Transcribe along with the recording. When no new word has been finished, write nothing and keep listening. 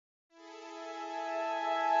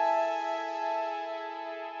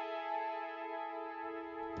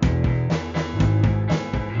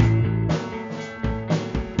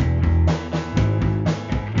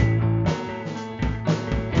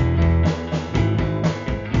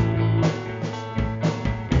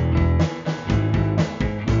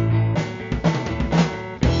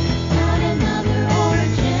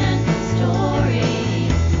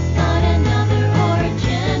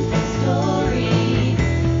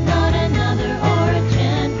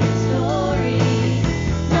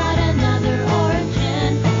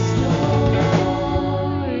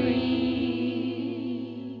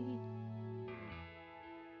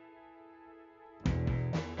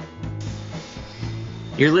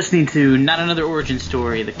You're listening to Not Another Origin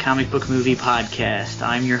Story, the comic book movie podcast.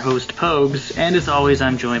 I'm your host, Pogues, and as always,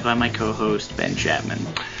 I'm joined by my co-host, Ben Chapman.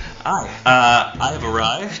 Hi. I have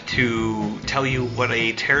arrived to tell you what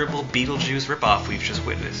a terrible Beetlejuice ripoff we've just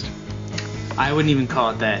witnessed. I wouldn't even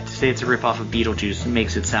call it that. To say it's a ripoff of Beetlejuice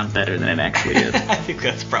makes it sound better than it actually is. I think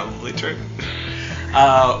that's probably true.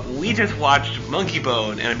 We just watched Monkey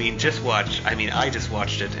Bone, and I just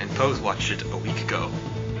watched it, and Pogues watched it a week ago.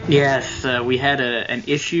 Yes, we had an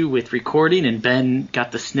issue with recording, and Ben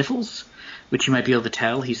got the sniffles, which you might be able to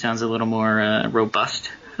tell. He sounds a little more robust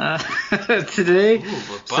today. Ooh,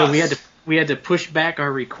 robust. So we had to push back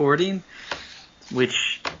our recording,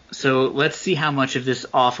 so let's see how much of this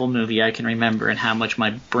awful movie I can remember and how much my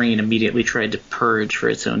brain immediately tried to purge for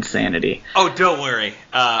its own sanity. Oh, don't worry.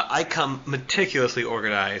 I come meticulously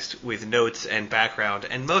organized with notes and background,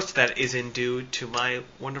 and most of that is due to my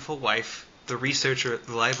wonderful wife, the researcher,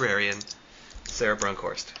 the librarian, Sarah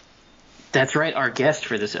Brunkhorst. That's right, our guest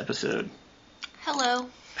for this episode. Hello.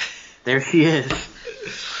 There she is.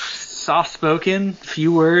 Soft-spoken,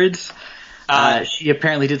 few words. She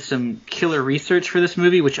apparently did some killer research for this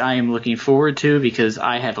movie, which I am looking forward to because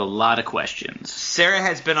I have a lot of questions. Sarah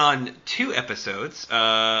has been on 2 episodes,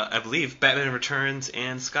 I believe, Batman Returns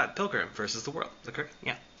and Scott Pilgrim vs. the World. Is that correct?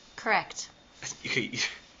 Yeah. Correct.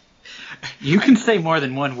 You can say more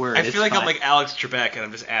than one word. I feel like fine. I'm like Alex Trebek, and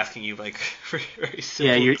I'm just asking you like very simple.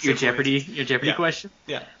 Yeah, your simple Jeopardy question.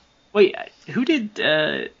 Yeah. Wait, who did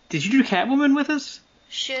you do Catwoman with us?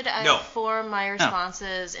 Should I No. form my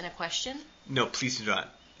responses in a question? No, please do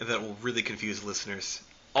not. That will really confuse listeners.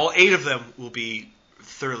 All 8 of them will be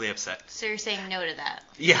thoroughly upset. So you're saying no to that?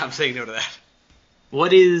 Yeah, I'm saying no to that.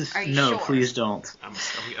 What is Are you no? sure? Please don't.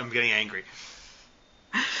 I'm getting angry.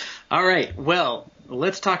 All right, well,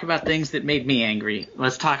 let's talk about things that made me angry.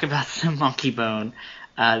 Let's talk about some Monkey Bone.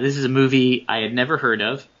 This is a movie I had never heard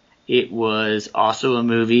of. It was also a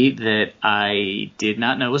movie that I did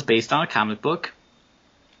not know was based on a comic book.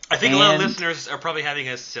 I think a lot of listeners are probably having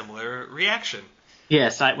a similar reaction.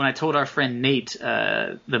 Yes, when I told our friend Nate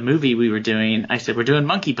the movie we were doing, I said, we're doing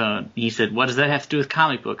Monkey Bone. He said, what does that have to do with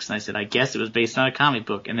comic books? And I said, I guess it was based on a comic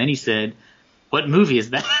book. And then he said, what movie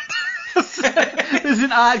is that? This is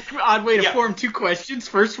an odd way to form 2 questions.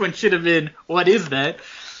 First one should have been, what is that?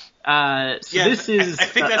 This is... I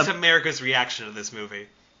think that's America's reaction to this movie.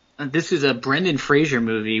 This is a Brendan Fraser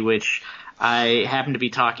movie, which I happened to be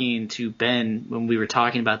talking to Ben when we were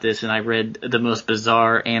talking about this, and I read the most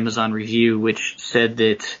bizarre Amazon review, which said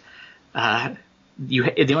that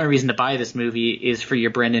the only reason to buy this movie is for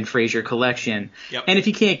your Brendan Fraser collection. Yep. And if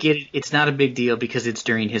you can't get it, it's not a big deal because it's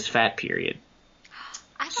during his fat period.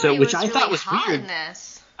 I thought I thought was hot weird. in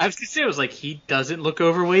this. I was going to say, I was like, he doesn't look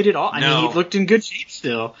overweight at all. I No. mean, he looked in good shape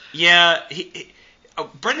still. Yeah,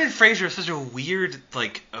 Brendan Fraser is such a weird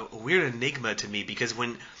enigma to me because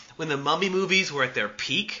when the Mummy movies were at their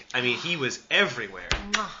peak, I mean, he was everywhere.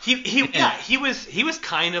 He was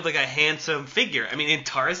kind of like a handsome figure. I mean, in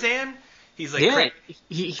Tarzan, he's like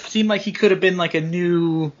he seemed like he could have been like a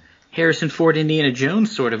new Harrison Ford, Indiana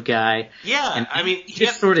Jones sort of guy. Yeah, and I mean, he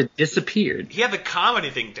just sort of disappeared. He had the comedy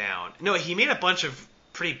thing down. No, he made a bunch of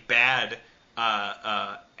pretty bad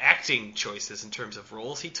acting choices in terms of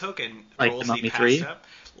roles he took and like roles the he Mummy passed 3? up.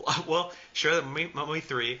 Well, sure, the Mummy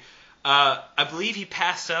 3. I believe he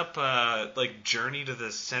passed up like Journey to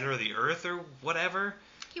the Center of the Earth or whatever.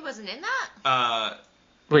 He wasn't in that?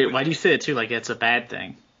 Wait, why do you say it too? Like it's a bad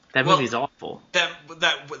thing? That movie's awful.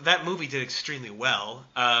 That movie did extremely well.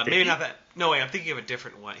 Maybe not that. No way, I'm thinking of a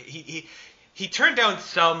different one. He turned down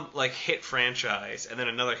some like hit franchise and then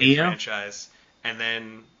another hit franchise, and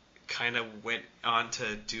then kind of went on to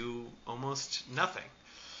do almost nothing.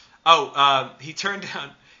 He turned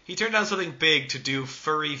down something big to do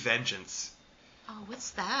Furry Vengeance. Oh, what's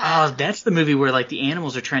that? Oh, that's the movie where like the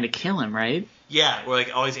animals are trying to kill him, right? Yeah, where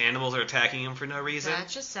like all these animals are attacking him for no reason. That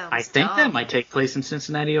just sounds I think dumb. that might take place in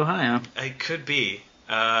Cincinnati, Ohio. It could be.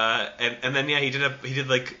 And then he did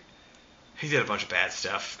a bunch of bad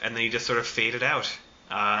stuff, and then he just sort of faded out.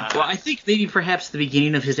 Well, I think maybe perhaps the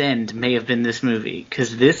beginning of his end may have been this movie,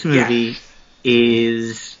 because this movie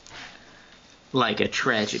is like a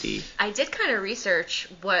tragedy. I did kind of research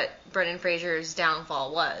what Brendan Fraser's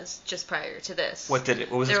downfall was just prior to this. What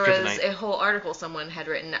was his There kryptonite? was a whole article someone had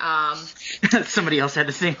written. Somebody else had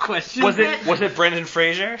the same question. Was it Brendan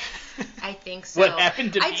Fraser? I think so. What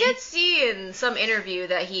happened to I me? did see in some interview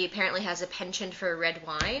that he apparently has a penchant for red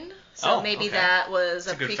wine. So maybe that was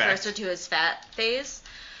a good precursor fact. to his fat phase.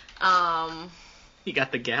 He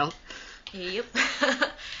got the gout. Yep.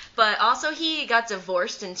 But also he got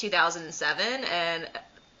divorced in 2007 and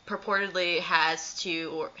purportedly has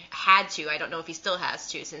to, or had to, I don't know if he still has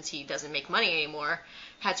to since he doesn't make money anymore,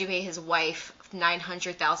 had to pay his wife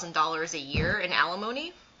 $900,000 a year in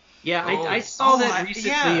alimony. Yeah, I saw that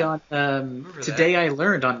recently on Today I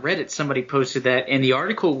Learned on Reddit. Somebody posted that, and the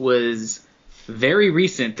article was very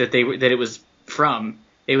recent that it was from.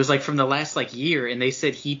 It was like from the last year, and they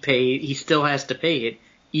said he still has to pay it,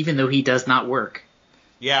 even though he does not work.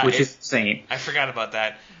 Yeah, which is insane. I forgot about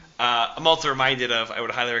that. I'm also reminded of, I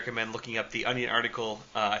would highly recommend looking up the Onion article.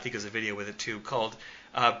 I think there's a video with it too, called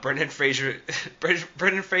Brendan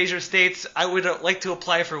Fraser states, "I would like to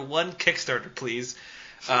apply for one Kickstarter, please."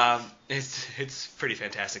 It's pretty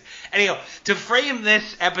fantastic. Anyhow, to frame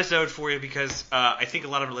this episode for you, because I think a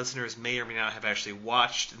lot of our listeners may or may not have actually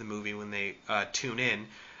watched the movie when they tune in.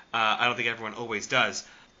 I don't think everyone always does.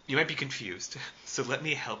 You might be confused, so let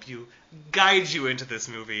me help you guide you into this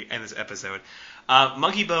movie and this episode.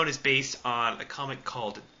 Monkey Bone is based on a comic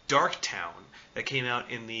called Darktown that came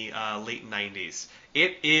out in the late 90s.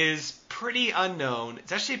 It is pretty unknown.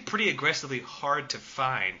 It's actually pretty aggressively hard to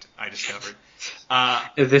find, I discovered.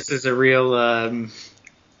 This is a real...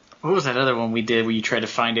 what was that other one we did where you tried to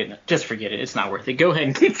find it? Just forget it. It's not worth it. Go ahead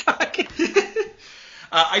and keep talking.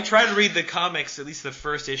 I try to read the comics, at least the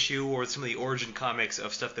first issue or some of the origin comics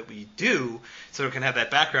of stuff that we do, so it can have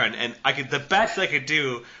that background. And the best I could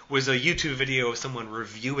do was a YouTube video of someone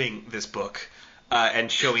reviewing this book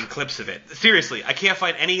and showing clips of it. Seriously, I can't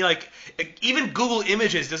find any, even Google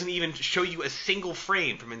Images doesn't even show you a single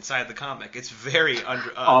frame from inside the comic. It's very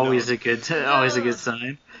always a good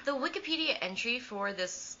sign. The Wikipedia entry for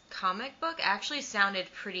this comic book actually sounded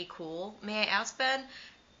pretty cool. May I ask, Ben?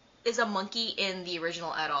 Is a monkey in the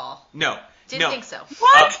original at all? No. Didn't think so.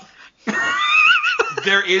 What?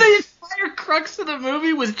 There is... The entire crux of the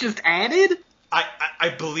movie was just added? I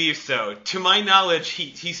believe so. To my knowledge,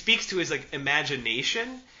 he speaks to his imagination,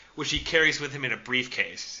 which he carries with him in a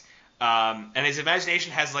briefcase. And his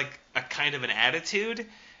imagination has a kind of an attitude,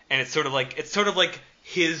 and it's sort of like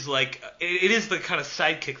his it is the kind of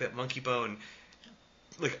sidekick that Monkey Bone...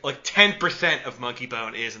 Like 10% of Monkey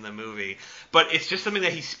Bone is in the movie, but it's just something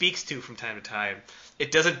that he speaks to from time to time.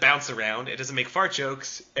 It doesn't bounce around. It doesn't make fart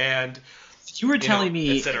jokes, and you were telling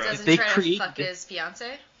me it doesn't try to fuck his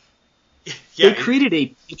fiance. Yeah, they created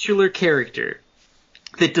a titular character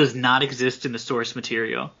that does not exist in the source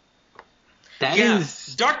material. That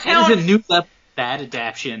is Darktown. That is a new level of bad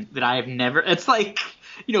adaptation that I have never. It's like,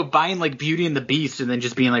 buying Beauty and the Beast and then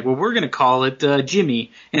just being like, well, we're going to call it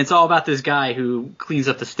Jimmy. And it's all about this guy who cleans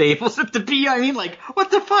up the stables at the bee. I mean,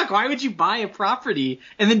 what the fuck? Why would you buy a property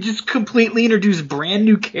and then just completely introduce brand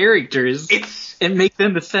new characters and make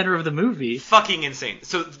them the center of the movie? Fucking insane.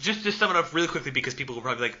 So just to sum it up really quickly, because people will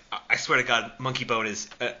probably be like, I swear to God, Monkey Bone is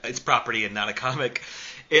its property and not a comic.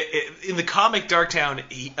 In the comic Darktown,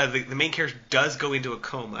 the main character does go into a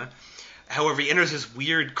coma. However, he enters this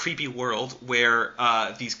weird, creepy world where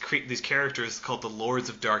these characters called the Lords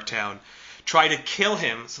of Darktown try to kill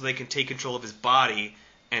him so they can take control of his body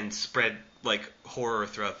and spread horror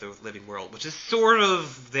throughout the living world, which is sort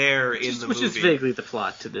of there in the movie. Which is vaguely the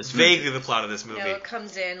plot to this movie. Vaguely the plot of this movie. It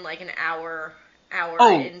comes in an hour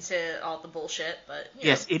into all the bullshit, but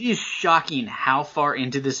yes, it is shocking how far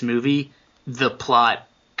into this movie the plot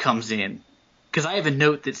comes in. Because I have a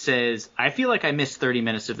note that says, I feel like I missed 30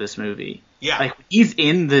 minutes of this movie. Yeah. He's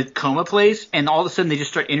in the coma place, and all of a sudden they just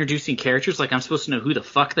start introducing characters I'm supposed to know who the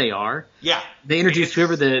fuck they are. Yeah. They introduce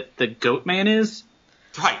whoever the goat man is.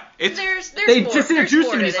 Right. They just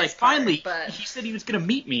introduced him, and he's finally, he said he was going to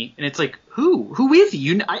meet me. And it's who? Who is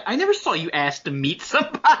he? I never saw you ask to meet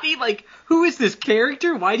somebody. Who is this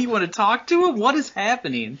character? Why do you want to talk to him? What is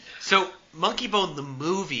happening? So... Monkey Bone, the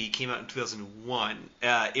movie, came out in 2001.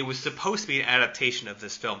 It was supposed to be an adaptation of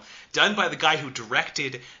this film, done by the guy who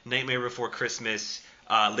directed Nightmare Before Christmas,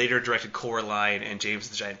 later directed Coraline and James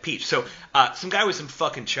and the Giant Peach. So, some guy with some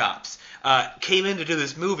fucking chops came in to do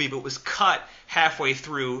this movie, but was cut halfway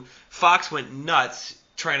through. Fox went nuts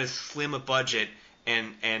trying to slim a budget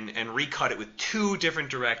and recut it with two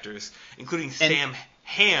different directors, including Sam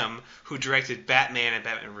Hamm, who directed Batman and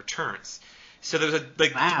Batman Returns. So there was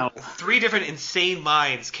three different insane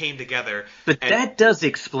minds came together. But that does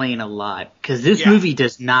explain a lot, because this movie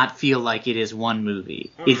does not feel like it is one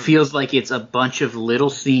movie. Mm-hmm. It feels like it's a bunch of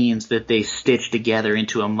little scenes that they stitch together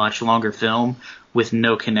into a much longer film with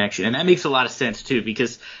no connection. And that makes a lot of sense, too,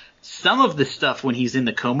 because some of the stuff when he's in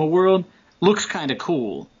the coma world looks kind of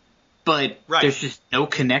cool. But there's just no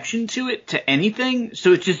connection to it, to anything,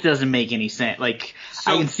 so it just doesn't make any sense. I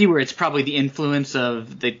can see where it's probably the influence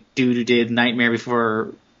of the dude who did Nightmare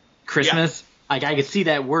Before Christmas. Like, I could see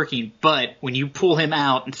that working, but when you pull him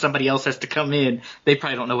out and somebody else has to come in, they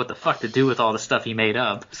probably don't know what the fuck to do with all the stuff he made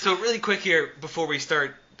up. So really quick here, before we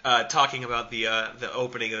start talking about the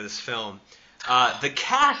opening of this film, the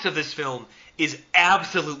cast of this film is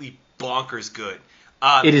absolutely bonkers good.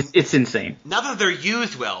 It's insane. Not that they're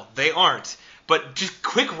used well, they aren't. But just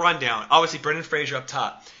quick rundown. Obviously, Brendan Fraser up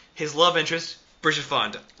top. His love interest, Bridget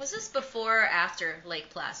Fonda. Was this before or after Lake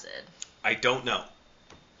Placid? I don't know.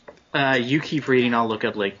 You keep reading, I'll look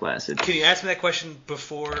up Lake Placid. Can you ask me that question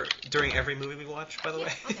during every movie we watch, by the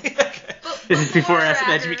way? Okay. This is before or after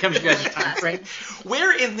that becomes you guys' time frame?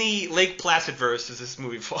 Where in the Lake Placid verse does this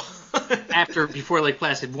movie fall? Before Lake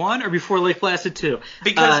Placid 1 or before Lake Placid 2?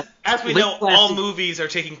 Because, as we Lake know, Placid, all movies are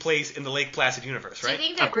taking place in the Lake Placid universe, right? Do you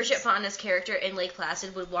think that Bridget Fonda's character in Lake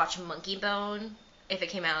Placid would watch Monkey Bone if it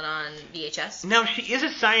came out on VHS? Now, she is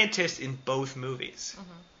a scientist in both movies.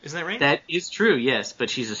 Mm-hmm. Isn't that right? That is true, yes, but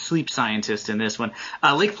she's a sleep scientist in this one.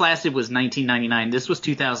 Lake Placid was 1999. This was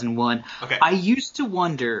 2001. Okay. I used to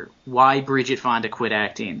wonder why Bridget Fonda quit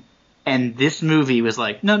acting, and this movie was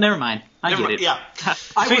like, no, never mind. I get it. Yeah.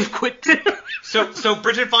 I would have quit too. So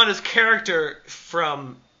Bridget Fonda's character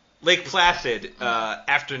from Lake Placid,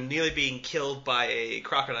 after nearly being killed by a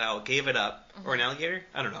crocodile, gave it up. Or an alligator?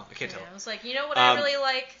 I don't know. I can't tell. I was like, you know what I really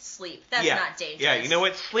like? Sleep. That's not dangerous. Yeah, you know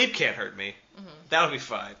what? Sleep can't hurt me. Mm-hmm. That'll be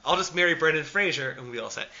fine. I'll just marry Brendan Fraser and we'll be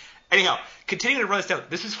all set. Anyhow, continuing to run this down.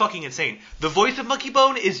 This is fucking insane. The voice of Monkey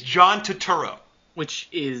Bone is John Turturro. Which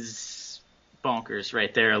is bonkers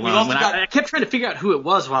right there alone. I kept trying to figure out who it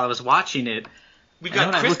was while I was watching it. We've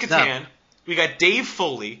got Chris Kattan. We got Dave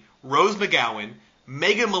Foley, Rose McGowan,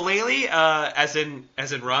 Megan Mullally, as in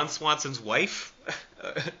Ron Swanson's wife.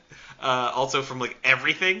 Also from like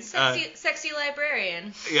everything. Sexy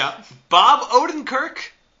librarian. Yeah. Bob Odenkirk.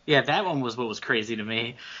 Yeah, that one was what was crazy to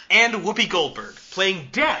me. And Whoopi Goldberg playing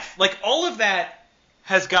Death. Like all of that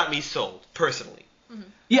has got me sold personally. Mm-hmm.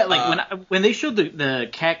 Yeah, like when they showed the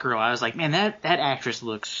cat girl, I was like, man, that actress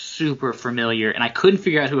looks super familiar, and I couldn't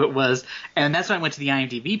figure out who it was, and that's why I went to the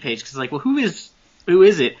IMDb page because like, well, who is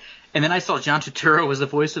it? And then I saw John Turturro was the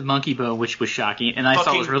voice of Monkey Bone, which was shocking. And I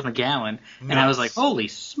saw it was Rose McGowan, and I was like, holy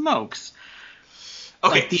smokes.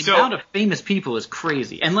 Okay, like, the amount of famous people is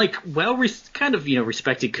crazy. And, like,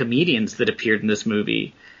 respected comedians that appeared in this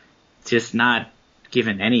movie, just not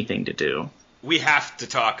given anything to do. We have to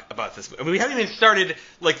talk about this. I mean, we haven't even started,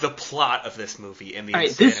 like, the plot of this movie. And the all right,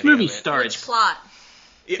 this movie starts... Which plot?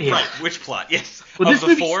 Yeah. Right, which plot, yes. Well, this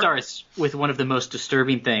movie starts with one of the most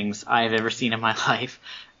disturbing things I have ever seen in my life.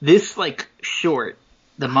 This, like, short,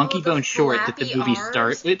 the Monkey Bone short that the movie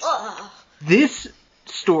starts with, this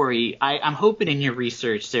story, I'm hoping in your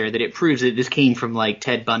research, Sarah, that it proves that this came from, like,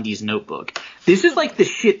 Ted Bundy's Notebook. This is like the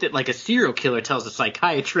shit that, like, a serial killer tells a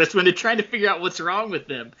psychiatrist when they're trying to figure out what's wrong with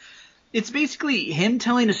them. It's basically him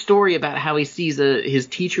telling a story about how he sees his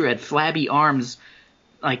teacher had flabby arms,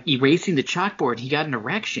 like, erasing the chalkboard. He got an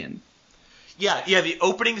erection. Yeah, the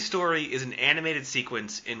opening story is an animated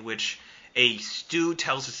sequence in which a Stu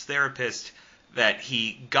tells his therapist that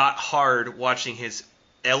he got hard watching his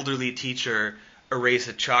elderly teacher erase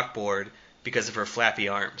a chalkboard because of her flappy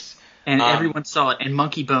arms. And everyone saw it, and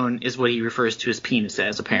Monkey Bone is what he refers to his penis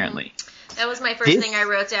as, apparently. That was my first thing I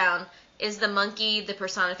wrote down. Is the monkey the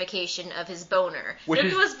personification of his boner?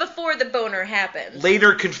 This was before the boner happened.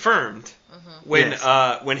 Later confirmed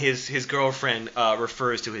when his girlfriend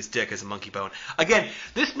refers to his dick as a monkey bone. Again,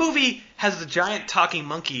 this movie has a giant talking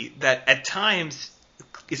monkey that at times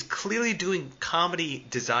is clearly doing comedy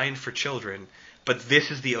designed for children, but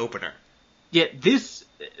this is the opener. Yeah, this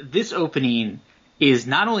opening is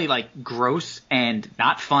not only like gross and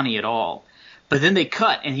not funny at all, but then they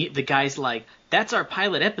cut and the guy's like, that's our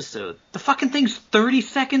pilot episode. The fucking thing's 30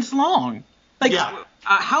 seconds long. Like,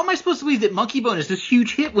 how am I supposed to believe that Monkey Bone is this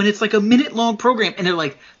huge hit when it's like a minute-long program and they're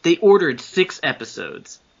like, they ordered 6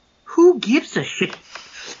 episodes? Who gives a shit?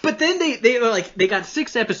 But then they were like, they got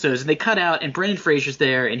 6 episodes and they cut out and Brendan Fraser's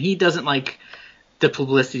there and he doesn't like the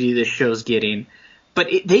publicity this show's getting. But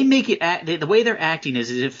they make it the way they're acting is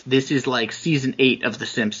as if this is like season 8 of The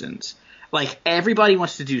Simpsons. Like, everybody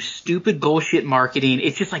wants to do stupid bullshit marketing.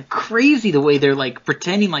 It's just, like, crazy the way they're, like,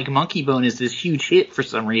 pretending like Monkey Bone is this huge hit for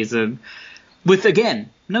some reason. With, again,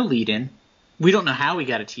 no lead-in. We don't know how he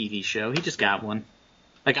got a TV show. He just got one.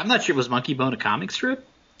 Like, I'm not sure, was Monkey Bone a comic strip?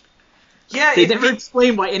 Yeah. They never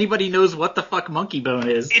explain why anybody knows what the fuck Monkey Bone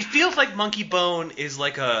is. It feels like Monkey Bone is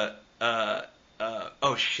like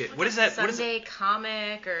oh shit, what is that? Sunday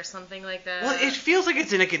comic or something like that. Well, it feels like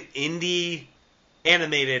it's in, like, an indie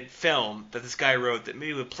animated film that this guy wrote that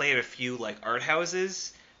maybe would play at a few like art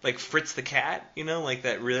houses, like Fritz the Cat, you know, like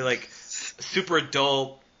that really like super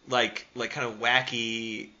adult like kind of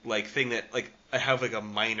wacky like thing that like have like a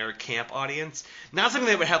minor camp audience. Not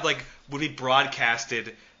something that would be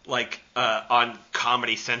broadcasted like on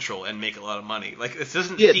Comedy Central and make a lot of money. Like this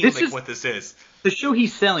doesn't seem like what this is. The show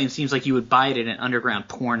he's selling seems like you would buy it in an underground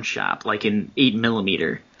porn shop, like in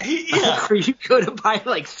 8mm. Yeah. Where you go to buy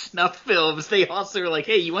like snuff films. They also are like,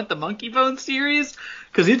 hey, you want the Monkey Bone series?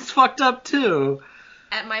 Because it's fucked up too.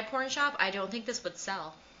 At my porn shop, I don't think this would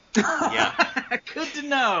sell. Yeah. Good to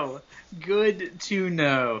know. Good to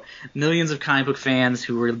know. Millions of comic book fans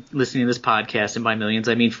who were listening to this podcast, and by millions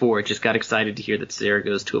I mean 4, just got excited to hear that Sarah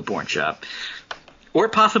goes to a porn shop. Or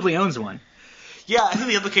possibly owns one. Yeah, I think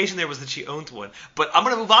the implication there was that she owns one. But I'm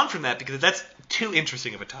going to move on from that because that's too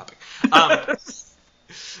interesting of a topic.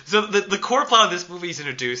 So the core plot of this movie is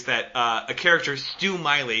introduced that a character, Stu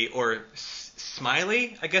Miley, or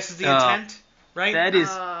Smiley, I guess is the intent, right? That is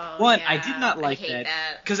one. Yeah, I did not like that.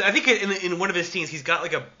 Because I think in one of his scenes he's got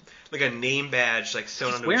like a name badge like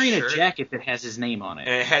sewn onto his shirt. He's wearing a jacket that has his name on it.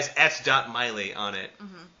 And it has S. Miley on it. Mm-hmm.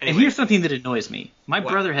 Anyway. And here's something that annoys me. My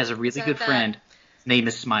brother has a really good friend. His name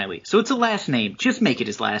is Smiley. So it's a last name. Just make it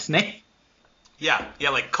his last name. Yeah,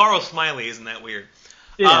 like Carl Smiley isn't that weird.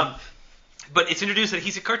 Yeah. But it's introduced that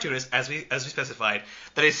he's a cartoonist, as we specified,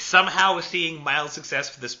 that is somehow seeing mild success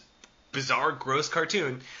for this bizarre, gross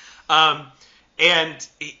cartoon. And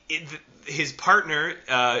his partner,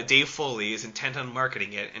 Dave Foley, is intent on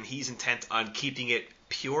marketing it, and he's intent on keeping it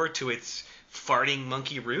pure to its farting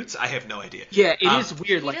monkey roots. I have no idea. Yeah, it is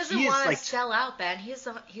weird. He doesn't want to sell out, Ben. He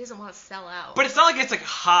doesn't want to sell out. But it's not like it's like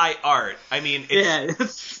high art. I mean,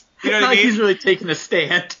 it's you know what I mean? He's really taking a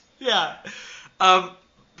stand. Yeah.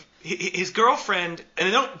 His girlfriend, and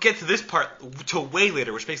I don't get to this part till way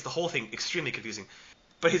later, which makes the whole thing extremely confusing.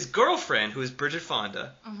 But his girlfriend, who is Bridget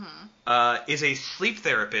Fonda, is a sleep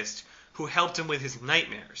therapist who helped him with his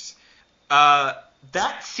nightmares.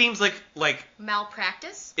 That seems like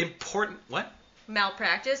malpractice. Important. What?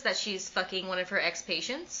 Malpractice, that she's fucking one of her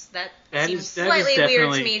ex-patients. That seems that slightly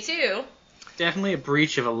weird to me too. Definitely a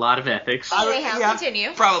breach of a lot of ethics.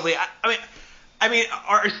 Continue. Probably. I mean,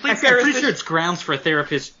 are sleep therapists... I'm pretty sure it's grounds for a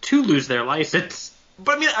therapist to lose their license.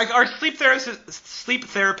 But I mean, are sleep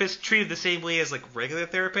therapists treated the same way as like regular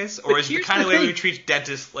therapists, or is it the kind of way we treat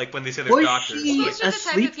dentists, like when they say they're doctors? Those are the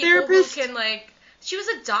type of people who can like. She was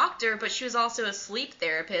a doctor, but she was also a sleep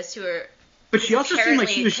therapist But she also seemed like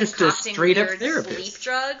she was just a straight up therapist. Sleep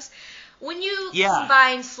drugs. When you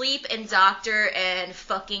combine sleep and doctor and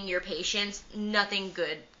fucking your patients, nothing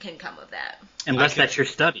good can come of that. Unless that's your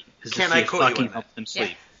study. Can I quote you on that? Help them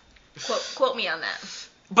sleep. Yeah. Quote me on that.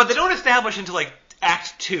 But they don't establish until like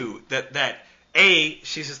Act 2 that A,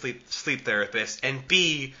 she's a sleep therapist, and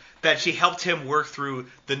B, that she helped him work through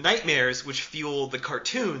the nightmares which fuel the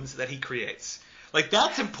cartoons that he creates. Like,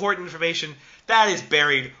 that's important information that is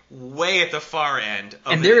buried way at the far end.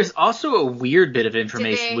 And there is also a weird bit of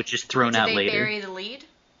information which is thrown out later. Did they bury the lead?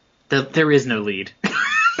 There is no lead.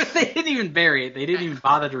 They didn't even bury it. They didn't even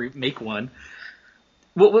bother to make one.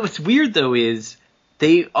 What's weird, though, is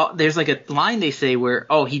there's like a line they say where,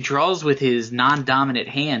 he draws with his non-dominant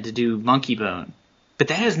hand to do Monkey Bone. But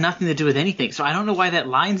that has nothing to do with anything, so I don't know why that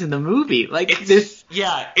line's in the movie.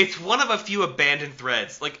 It's one of a few abandoned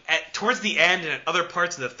threads. Like, towards the end and at other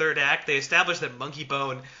parts of the third act, they establish that Monkey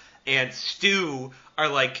Bone and Stu are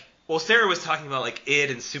like, well, Sarah was talking about like id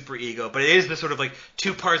and superego, but it is the sort of like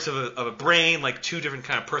two parts of a brain, like two different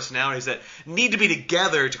kind of personalities that need to be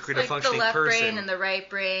together to create a functioning person. The left brain and the right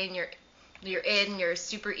brain, your id and your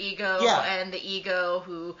superego, and the ego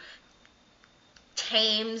who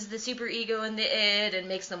tames the superego and the id and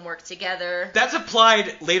makes them work together. That's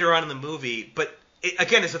applied later on in the movie, but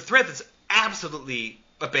again, it's a thread that's absolutely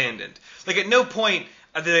abandoned. Like, at no point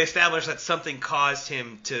did they establish that something caused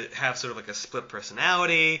him to have sort of like a split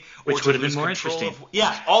personality, which would have been more interesting.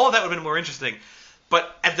 All of that would have been more interesting.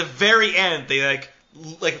 But at the very end, they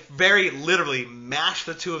like very literally mash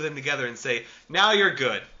the two of them together and say, "Now you're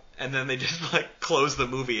good." And then they just, like, close the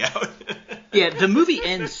movie out. Yeah, the movie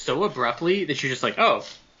ends so abruptly that you're just like, all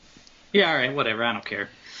right, whatever, I don't care.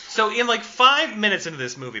 So in, like, 5 minutes into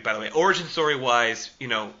this movie, by the way, origin story-wise,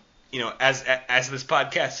 as this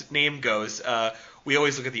podcast name goes, we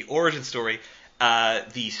always look at the origin story.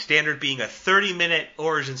 The standard being a 30-minute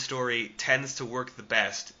origin story tends to work the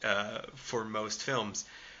best for most films.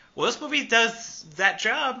 Well, this movie does that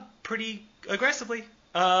job pretty aggressively.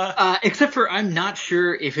 Except for I'm not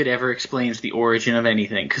sure if it ever explains the origin of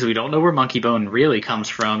anything, because we don't know where Monkey Bone really comes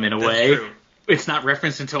from in a way. True. It's not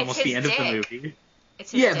referenced until almost the end of the movie.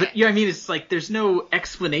 It's his dick. But I mean, it's like there's no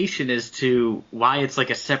explanation as to why it's like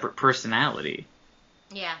a separate personality.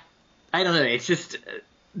 Yeah. I don't know. It's just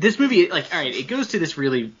this movie, like, all right, it goes to this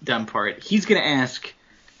really dumb part. He's gonna ask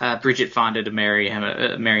Bridget Fonda to marry him. I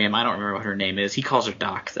don't remember what her name is. He calls her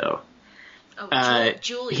Doc, though. Oh,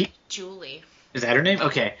 Julie. Julie. Is that her name?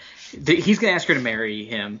 Okay. He's gonna ask her to marry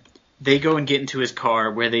him. They go and get into his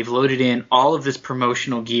car where they've loaded in all of this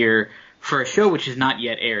promotional gear for a show which is not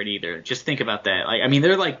yet aired either. Just think about that. Like, I mean,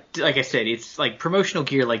 they're like I said, it's like promotional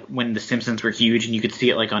gear like when The Simpsons were huge and you could see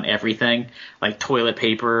it like on everything, like toilet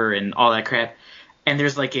paper and all that crap. And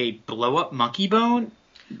there's like a blow-up monkey bone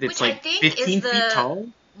that's like 15 feet tall.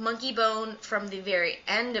 Monkey bone from the very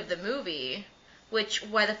end of the movie, which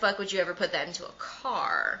why the fuck would you ever put that into a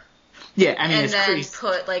car? Yeah, I mean, and it's then crazy.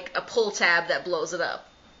 Put like a pull tab that blows it up.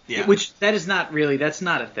 Yeah. Which that's not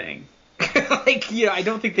a thing. Like, you know, I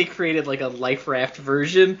don't think they created like a life raft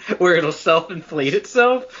version where it'll self-inflate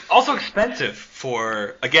itself. Also expensive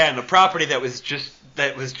for, again, a property that was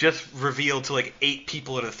just revealed to like 8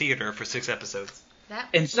 people in a theater for 6 episodes. That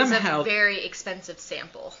and was somehow, a very expensive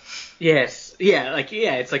sample. Yes. Yeah,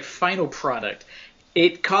 it's like final product.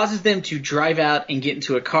 It causes them to drive out and get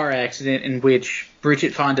into a car accident in which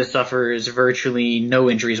Bridget Fonda suffers virtually no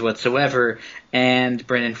injuries whatsoever, and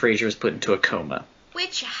Brendan Fraser is put into a coma.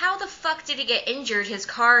 Which, how the fuck did he get injured? His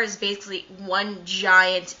car is basically one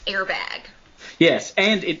giant airbag. Yes,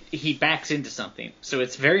 and he backs into something, so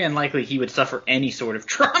it's very unlikely he would suffer any sort of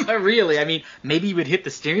trauma, really. I mean, maybe he would hit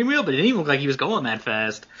the steering wheel, but it didn't even look like he was going that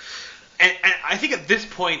fast. And I think at this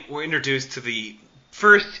point we're introduced to the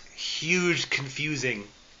first huge confusing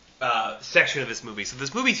section of this movie. So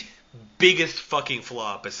this movie's biggest fucking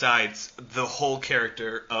flaw, besides the whole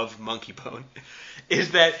character of Monkey Bone,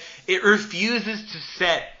 is that it refuses to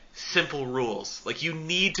set simple rules. Like, you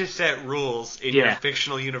need to set rules in your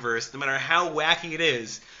fictional universe, no matter how wacky it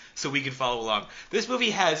is, so we can follow along. This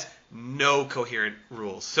movie has no coherent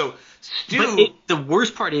rules. So Stu, but the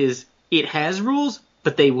worst part is it has rules,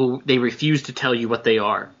 but they refuse to tell you what they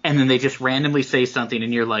are, and then they just randomly say something,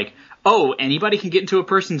 and you're like, oh, anybody can get into a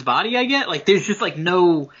person's body, I get? Like, there's just like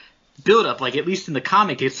no build up. Like, at least in the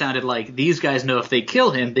comic, it sounded like these guys know if they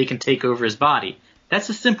kill him, they can take over his body. That's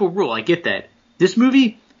a simple rule. I get that. This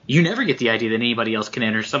movie, you never get the idea that anybody else can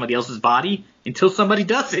enter somebody else's body until somebody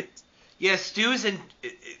does it. Yeah, Stu's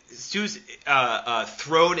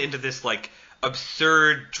thrown into this like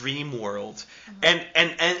absurd dream world, and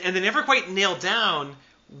they never quite nail down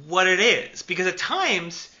what it is, because at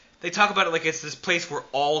times they talk about it like it's this place where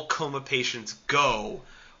all coma patients go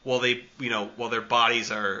while their bodies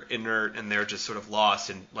are inert and they're just sort of lost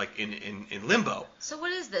in limbo. So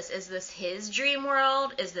what is this? Is this his dream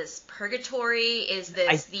world? Is this purgatory? Is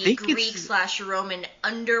this the Greek/Roman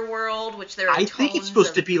underworld, which there are I think it's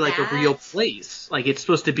supposed to be like a real place. Like, it's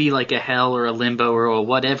supposed to be like a hell or a limbo or a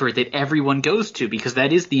whatever that everyone goes to, because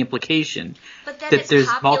that is the implication. But then that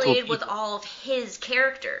it's populated with all of his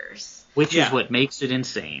characters. Which is what makes it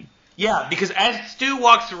insane. Yeah, because as Stu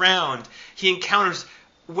walks around, he encounters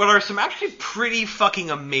what are some actually pretty fucking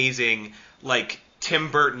amazing, like,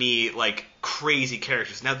 Tim Burton-y, like, crazy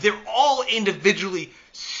characters. Now, they're all individually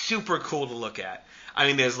super cool to look at. I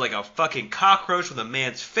mean, there's, like, a fucking cockroach with a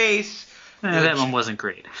man's face. That one wasn't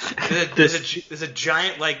great. There's a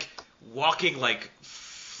giant, like, walking, like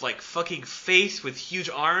fucking face with huge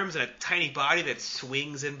arms and a tiny body that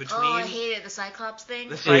swings in between. Oh, I hated the Cyclops thing.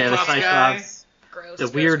 The Cyclops guy.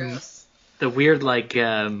 Gross. The weird, like,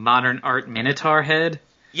 modern art Minotaur head.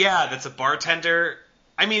 Yeah, that's a bartender.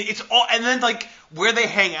 I mean, it's all... And then, like, where they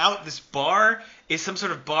hang out, this bar, is some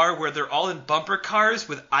sort of bar where they're all in bumper cars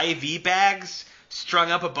with IV bags strung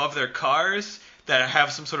up above their cars that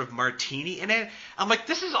have some sort of martini in it. I'm like,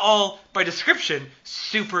 this is all, by description,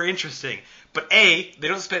 super interesting. But A, they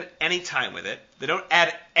don't spend any time with it. They don't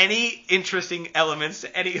add any interesting elements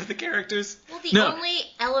to any of the characters. Well, the only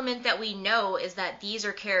element that we know is that these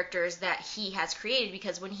are characters that he has created,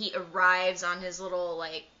 because when he arrives on his little,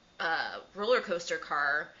 like, roller coaster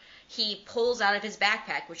car, he pulls out of his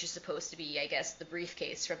backpack, which is supposed to be, I guess, the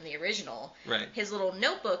briefcase from the original, right, his little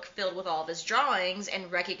notebook filled with all of his drawings,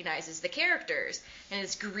 and recognizes the characters. And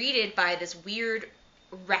is greeted by this weird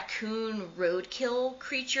raccoon roadkill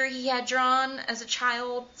creature he had drawn as a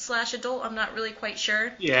child/adult, I'm not really quite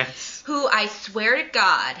sure. Yes. Who, I swear to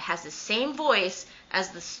God, has the same voice as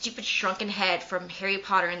the stupid shrunken head from Harry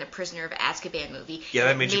Potter and the Prisoner of Azkaban movie. Yeah,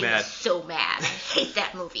 that made you mad. Me so mad. I hate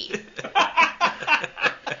that movie.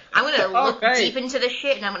 I'm gonna look deep into the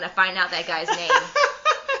shit and I'm gonna find out that guy's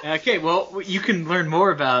name. Okay, well, you can learn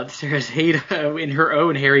more about Sarah's hate in her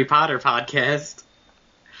own Harry Potter podcast.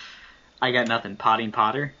 I got nothing. Potting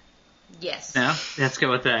Potter? Yes. No? Let's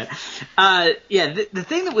go with that. The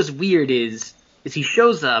thing that was weird is is he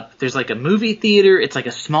shows up, there's like a movie theater, it's like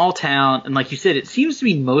a small town, and like you said, it seems to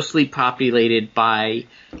be mostly populated by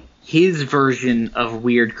his version of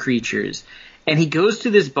weird creatures. And he goes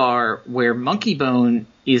to this bar where Monkey Bone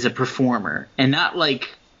is a performer, and not like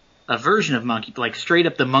a version of Monkey, like straight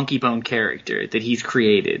up the Monkey Bone character that he's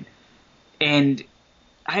created. And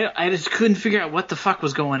I just couldn't figure out what the fuck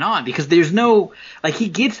was going on, because there's no, like, he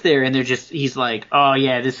gets there and he's like, oh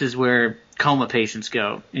yeah, this is where coma patients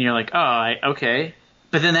go. And you're like, oh, okay.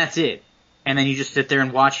 But then that's it. And then you just sit there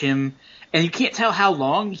and watch him, and you can't tell how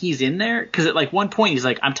long he's in there, because at like one point he's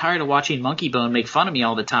like, I'm tired of watching Monkey Bone make fun of me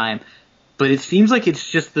all the time. But it seems like it's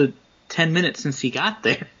just the 10 minutes since he got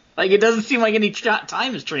there. Like, it doesn't seem like any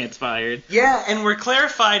time has transpired. Yeah, and we're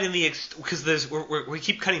clarified in the because we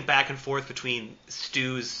keep cutting back and forth between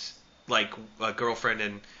Stu's like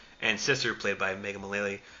girlfriend and sister, played by Megan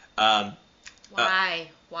Mullally. Why?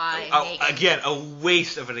 Megan? Again, a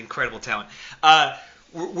waste of an incredible talent.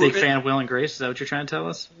 Big fan of Will and Grace. Is that what you're trying to tell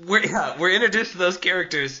us? We're introduced to those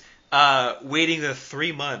characters. Waiting the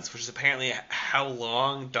 3 months, which is apparently how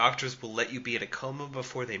long doctors will let you be in a coma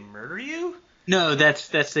before they murder you. No, that's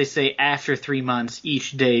they say after 3 months,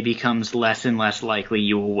 each day becomes less and less likely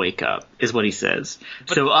you will wake up, is what he says.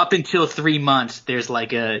 So up until 3 months, there's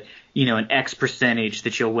like an X percentage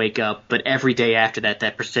that you'll wake up, but every day after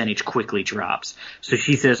that percentage quickly drops. So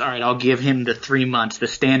she says, all right, I'll give him the 3 months, the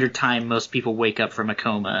standard time most people wake up from a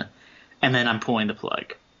coma, and then I'm pulling the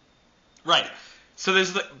plug. Right. So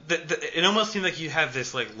there's it almost seems like you have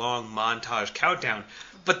this like long montage countdown,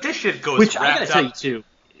 but this shit goes Which wrapped I gotta tell you too.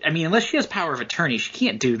 I mean, unless she has power of attorney, she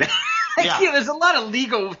can't do that. Yeah. There's a lot of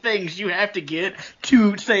legal things you have to get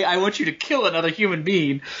to say, I want you to kill another human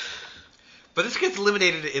being. But this gets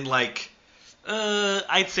eliminated in like,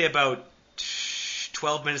 I'd say about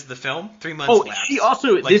 12 minutes of the film. 3 months. Oh, lapse, she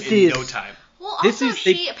also like this in is no time. Well, also,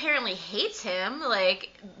 she apparently hates him.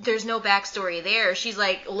 Like, there's no backstory there. She's,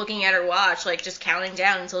 like, looking at her watch, like, just counting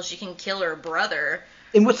down until she can kill her brother.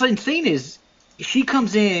 And what's insane is, she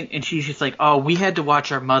comes in and she's just like, oh, we had to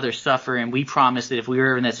watch our mother suffer, and we promised that if we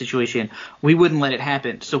were in that situation, we wouldn't let it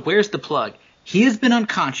happen. So where's the plug? He has been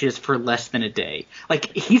unconscious for less than a day.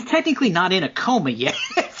 Like, he's technically not in a coma yet.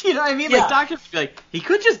 You know what I mean? Yeah. Like, doctors would be like, he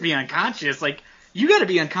could just be unconscious. Like, you got to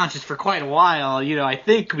be unconscious for quite a while, I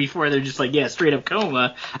think, before they're just like, yeah, straight up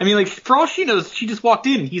coma. I mean, like, for all she knows, she just walked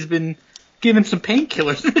in and he's been given some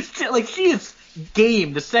painkillers. Like, she is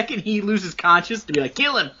game the second he loses conscious to be like,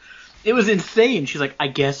 kill him. It was insane. She's like, I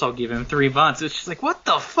guess I'll give him 3 months. It's just like, what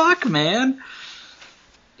the fuck, man?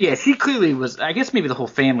 Yeah, she clearly was. I guess maybe the whole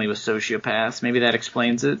family was sociopaths. Maybe that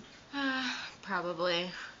explains it.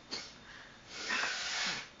 Probably.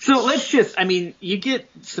 So you get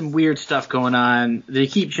some weird stuff going on. They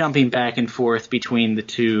keep jumping back and forth between the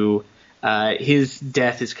two. His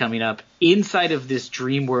death is coming up. Inside of this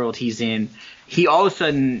dream world he's in, he all of a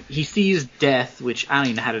sudden, he sees death, which I don't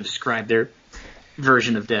even know how to describe their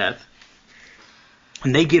version of death.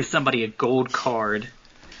 And they give somebody a gold card,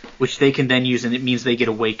 which they can then use, and it means they get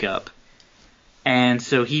a wake up. And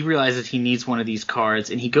so he realizes he needs one of these cards,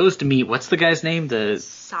 and he goes to meet, what's the guy's name?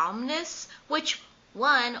 Somnus? Which...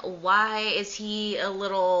 why is he a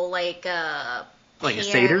little, like a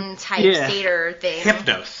satyr? Type satyr thing?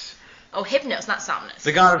 Hypnos. Oh, Hypnos, not Somnus.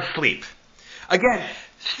 The god of sleep. Again,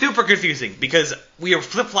 super confusing, because we are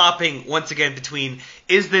flip-flopping once again between,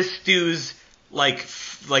 is this Stu's, like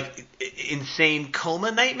insane coma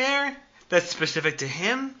nightmare that's specific to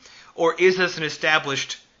him, or is this an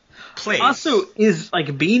established place? Also, is,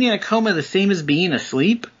 like, being in a coma the same as being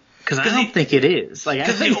asleep? Because I don't think it is. Like, I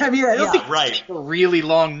don't think it's a really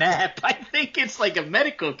long nap. I think it's like a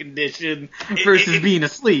medical condition versus being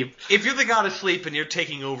asleep. If you're the god of sleep and you're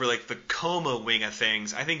taking over like the coma wing of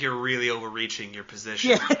things, I think you're really overreaching your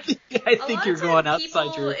position. Yeah, I think you're going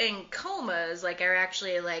outside your... People in comas are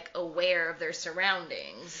actually aware of their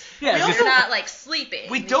surroundings. Yeah, they're not sleeping.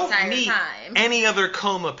 We don't meet time. any other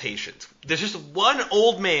coma patients. There's just one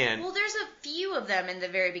old man. Well, there's a few of them in the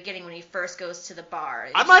very beginning when he first goes to the bar.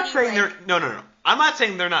 I'm not saying they're no. I'm not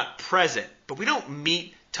saying they're not present, but we don't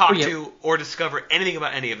meet, talk to, or discover anything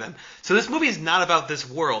about any of them. So this movie is not about this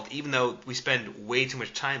world, even though we spend way too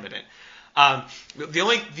much time in it.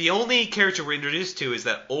 The only character we're introduced to is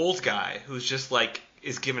that old guy who's just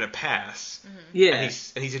is given a pass. Mm-hmm. Yeah,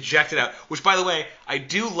 and he's ejected out. Which, by the way, I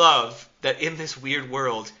do love that in this weird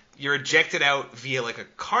world, you're ejected out via a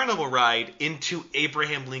carnival ride into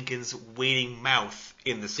Abraham Lincoln's waiting mouth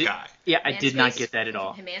in the sky. I did not get that at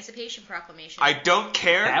all. Emancipation Proclamation. I don't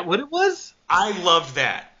care. Is that what it was? I loved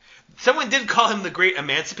that. Someone did call him the Great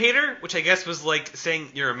Emancipator, which I guess was saying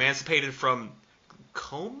you're emancipated from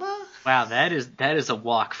coma? Wow, that is a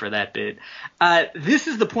walk for that bit. This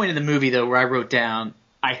is the point of the movie, though, where I wrote down,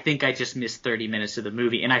 I think I just missed 30 minutes of the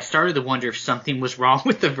movie, and I started to wonder if something was wrong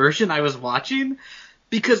with the version I was watching,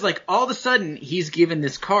 because, like, all of a sudden, he's given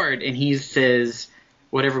this card, and he says,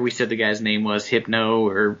 whatever we said the guy's name was, Hypno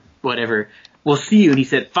or whatever, we'll see you, and he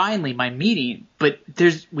said, finally, my meeting, but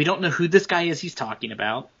we don't know who this guy is he's talking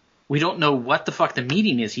about. We don't know what the fuck the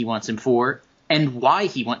meeting is he wants him for, and why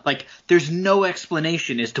he wants, like, there's no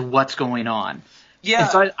explanation as to what's going on. Yeah. And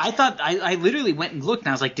so I thought, I literally went and looked, and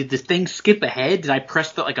I was like, did this thing skip ahead? Did I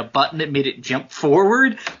press a button that made it jump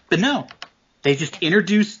forward? But no. They just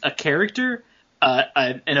introduce a character,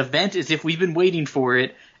 an event as if we've been waiting for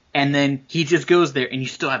it, and then he just goes there, and you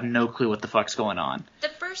still have no clue what the fuck's going on. The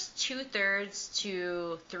first 2/3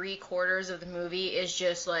 to 3/4 of the movie is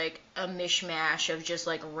just, like, a mishmash of just,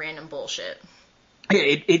 like, random bullshit. Yeah,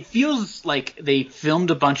 it feels like they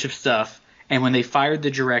filmed a bunch of stuff, and when they fired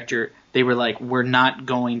the director, they were like, we're not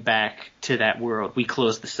going back to that world. We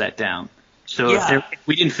closed the set down. So if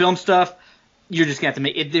we didn't film stuff, you're just going to have to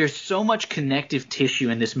make it. There's so much connective tissue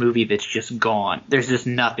in this movie that's just gone. There's just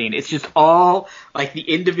nothing. It's just all, like, the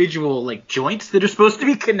individual, like, joints that are supposed to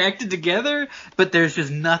be connected together, but there's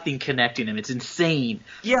just nothing connecting them. It's insane.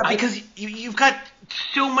 Yeah, because you've got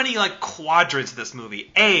so many, like, quadrants of this movie.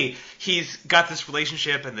 A, he's got this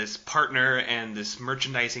relationship and this partner and this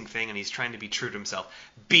merchandising thing, and he's trying to be true to himself.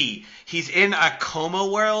 B, he's in a coma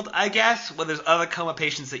world, I guess, where there's other coma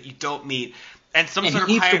patients that you don't meet. And he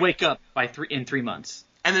needs to wake up in 3 months.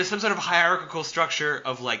 And there's some sort of hierarchical structure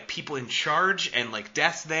of, like, people in charge and, like,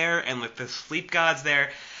 deaths there and, like, the sleep gods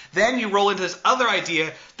there. Then you roll into this other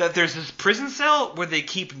idea that there's this prison cell where they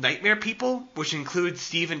keep nightmare people, which includes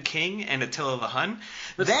Stephen King and Attila the Hun.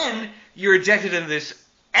 Then you're ejected into this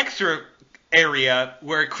extra area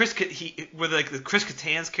where the Chris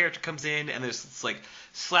Kattan's character comes in, and there's this, like,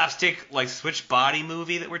 slapstick, like, switch body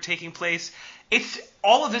movie that we're taking place.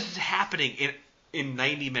 All of this is happening in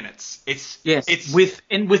 90 minutes.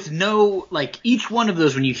 With no, like, each one of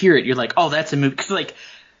those, when you hear it, you're like, oh, that's a movie. 'Cause, like,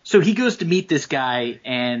 so he goes to meet this guy,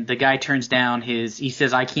 and the guy turns down he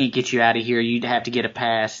says, I can't get you out of here. You'd have to get a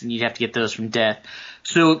pass, and you'd have to get those from death.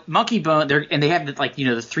 So Monkey Bone, they have, like,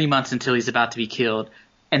 the 3 months until he's about to be killed,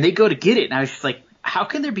 and they go to get it, and I was just like, how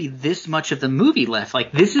can there be this much of the movie left?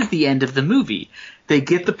 Like, this is the end of the movie. They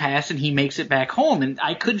get the pass, and he makes it back home, and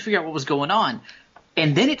I couldn't figure out what was going on.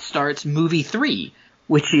 And then it starts movie 3,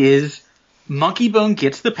 which is Monkey Bone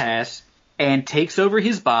gets the pass and takes over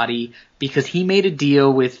his body because he made a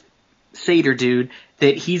deal with Satyr Dude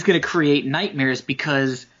that he's going to create nightmares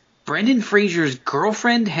because Brendan Fraser's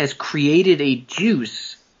girlfriend has created a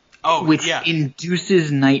juice which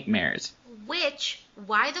induces nightmares.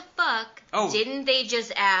 Why the fuck didn't they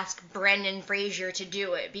just ask Brendan Fraser to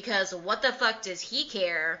do it? Because what the fuck does he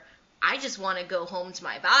care? I just want to go home to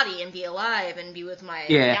my body and be alive and be with my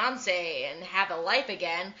fiance and have a life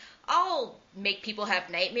again. I'll make people have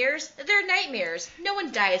nightmares. They're nightmares. No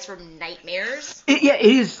one dies from nightmares. It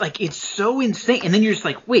is, like, it's so insane. And then you're just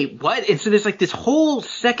like, wait, what? And so there's, like, this whole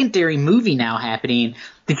secondary movie now happening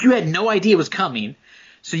that you had no idea was coming.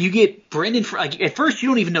 So you get Brendan, like, at first you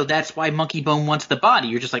don't even know that's why Monkey Bone wants the body.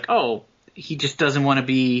 You're just like, oh, he just doesn't want to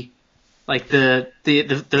be, like, the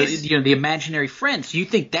imaginary friend. So you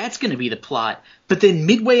think that's going to be the plot. But then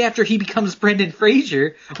midway after he becomes Brendan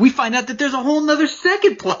Fraser, we find out that there's a whole nother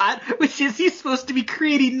second plot, which is he's supposed to be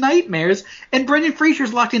creating nightmares, and Brendan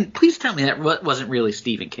Fraser's locked in. Please tell me that wasn't really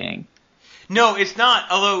Stephen King. No, it's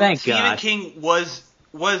not. Although Stephen King was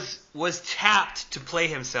tapped to play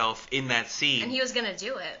himself in that scene. And he was going to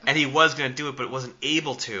do it. And he was going to do it, but wasn't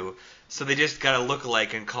able to. So they just got a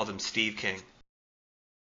lookalike and called him Steve King.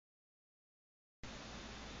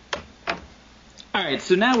 All right,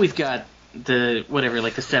 so now we've got the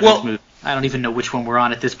seventh movie. I don't even know which one we're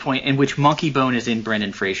on at this point, in which Monkey Bone is in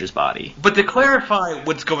Brendan Fraser's body. But to clarify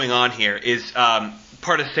what's going on here is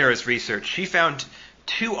part of Sarah's research. She found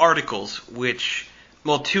two articles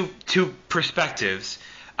two perspectives,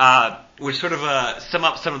 which sort of sum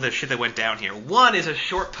up some of the shit that went down here. One is a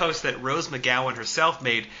short post that Rose McGowan herself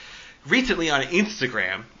made recently on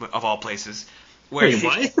Instagram, of all places. Wait,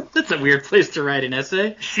 that's a weird place to write an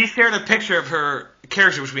essay. She shared a picture of her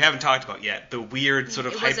character, which we haven't talked about yet. The weird sort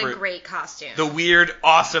of It was a great costume. The weird,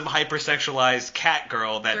 awesome, hypersexualized cat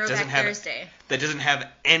girl that doesn't have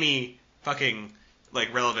any fucking,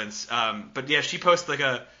 like, relevance. But yeah, she posted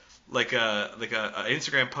an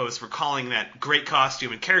Instagram post recalling that great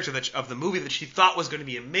costume and character of the movie that she thought was going to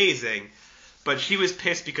be amazing, but she was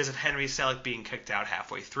pissed because of Henry Selick being kicked out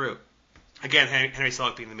halfway through. Again, Henry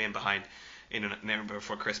Selick being the man behind in Nightmare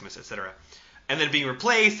Before Christmas, etc. and then being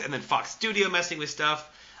replaced, and then Fox Studio messing with stuff.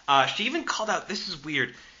 She even called out, this is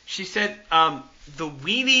weird, she said the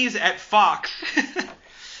weenies at Fox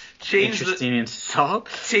changed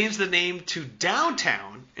the name to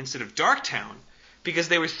Downtown instead of Darktown because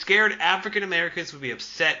they were scared African Americans would be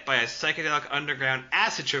upset by a psychedelic underground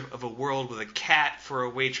acid trip of a world with a cat for a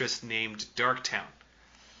waitress named Darktown.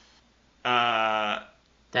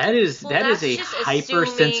 That is a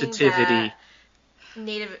hypersensitivity.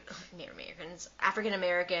 Native Americans, African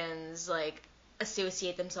Americans, like,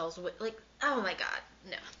 associate themselves with, like, oh my god,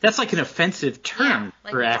 no. That's like an offensive term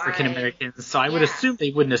for African Americans, so I would assume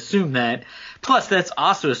they wouldn't assume that. Plus, that's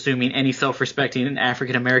also assuming any self-respecting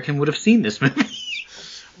African American would have seen this movie.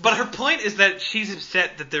 But her point is that she's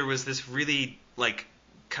upset that there was this really, like,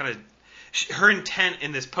 kind of... Her intent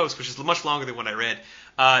in this post, which is much longer than what I read,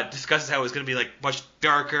 discusses how it was going to be, like, much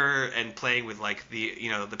darker and playing with, like, the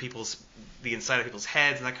inside of people's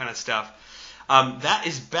heads and that kind of stuff. That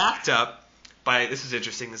is backed up by, this is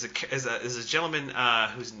interesting, there's a gentleman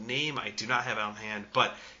whose name I do not have on hand,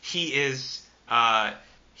 but he is one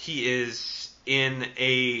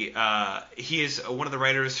of the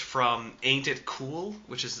writers from Ain't It Cool,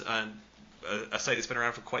 which is a site that's been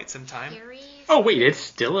around for quite some time. Oh wait, it's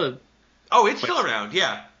still a... Oh, it's still around,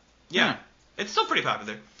 yeah. It's still pretty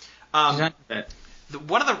popular. One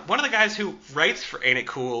of the guys who writes for Ain't It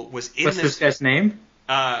Cool was in What's this guy's name?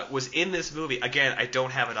 Was in this movie. Again, I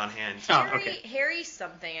don't have it on hand. Harry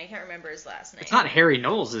something. I can't remember his last name. It's not Harry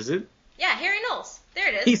Knowles, is it? Yeah, Harry Knowles. There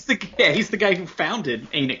it is. He's the guy who founded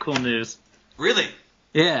Ain't It Cool News. Really?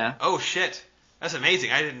 Yeah. Oh shit, that's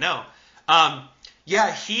amazing. I didn't know.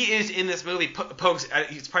 Yeah, he is in this movie. Pokes.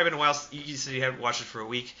 It's probably been a while. You said you haven't watched it for a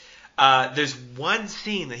week. There's one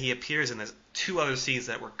scene that he appears in. There's two other scenes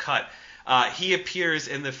that were cut. He appears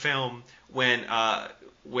in the film when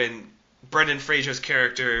Brendan Fraser's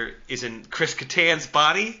character is in Chris Kattan's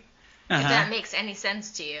body. If that makes any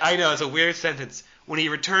sense to you. I know, it's a weird sentence. When he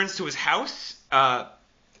returns to his house,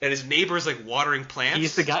 and his neighbor's like watering plants.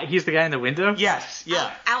 He's the guy in the window? Yes,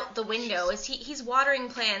 yeah. Out the window. He's watering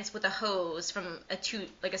plants with a hose from a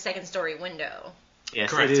second story window. Yes,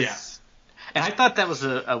 correct, it is. Yeah. And I thought that was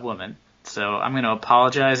a woman. So I'm going to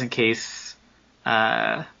apologize in case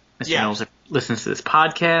Mr. Knowles listens to this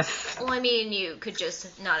podcast. Well, I mean, you could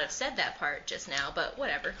just not have said that part just now, but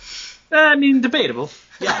whatever. I mean, debatable.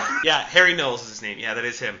 Yeah, Harry Knowles is his name. Yeah, that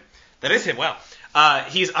is him. Wow.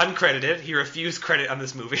 He's uncredited. He refused credit on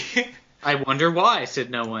this movie. I wonder why, said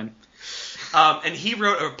no one. And he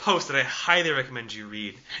wrote a post that I highly recommend you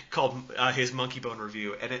read called his Monkey Bone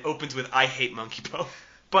review, and it opens with "I hate Monkey Bone."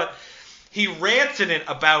 But he rants in it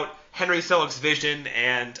about Henry Selick's vision,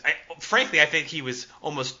 and frankly, I think he was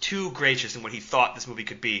almost too gracious in what he thought this movie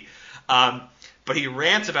could be. But he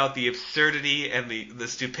rants about the absurdity and the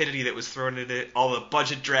stupidity that was thrown into it, all the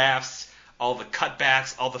budget drafts, all the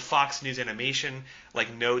cutbacks, all the Fox News animation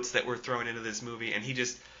like notes that were thrown into this movie, and he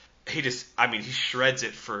shreds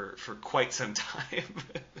it for quite some time.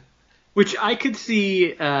 Which I could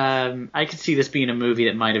see this being a movie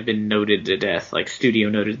that might have been noted to death, like studio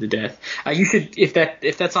noted to death. You should,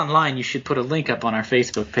 if that's online, you should put a link up on our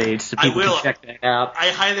Facebook page so people can check that out. I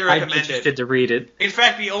highly recommend it. I'm interested to read it. In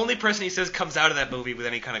fact, the only person he says comes out of that movie with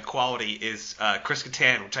any kind of quality is Chris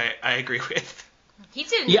Kattan, which I agree with. He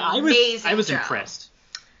did an amazing I was job. impressed.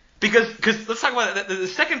 Because let's talk about the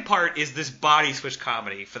second part is this body switch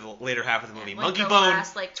comedy for the later half of the movie. Monkey Bone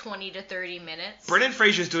last 20 to 30 minutes. Brendan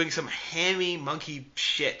Fraser's doing some hammy monkey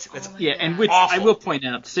shit. That's and which awful. I will point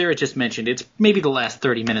out, Sarah just mentioned, it's maybe the last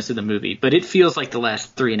 30 minutes of the movie, but it feels like the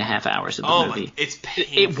last 3.5 hours of the movie. It's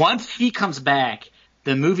painful. Once he comes back,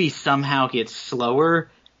 the movie somehow gets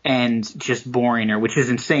slower and just boringer, which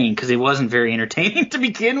is insane because it wasn't very entertaining to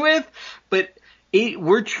begin with, but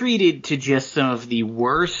we're treated to just some of the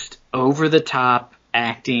worst over-the-top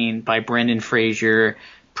acting by Brendan Fraser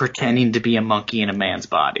pretending to be a monkey in a man's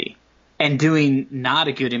body. And doing not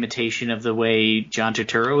a good imitation of the way John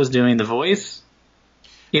Turturro was doing the voice.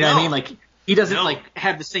 You know what I mean? Like, he doesn't,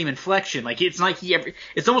 have the same inflection. Like, it's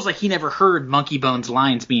almost like he never heard Monkey Bone's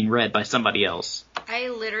lines being read by somebody else. I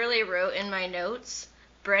literally wrote in my notes,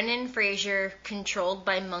 Brendan Fraser, controlled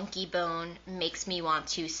by Monkey Bone, makes me want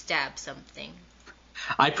to stab something.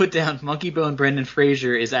 I put down Monkey Bone Brendan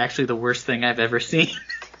Fraser is actually the worst thing I've ever seen.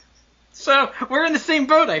 So we're in the same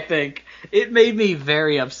boat, I think. It made me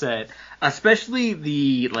very upset, especially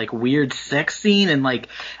the weird sex scene and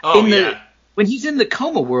when he's in the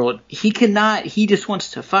coma world, he just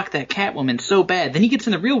wants to fuck that Catwoman so bad. Then he gets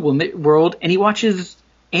in the real world and he watches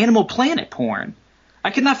Animal Planet porn. I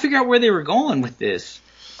could not figure out where they were going with this.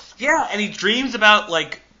 Yeah, and he dreams about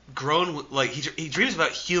grown, like he dreams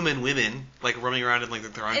about human women like roaming around in like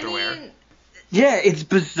their underwear. I mean, Yeah, it's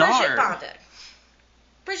bizarre.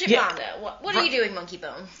 Bridget Fonda. What are you doing, Monkey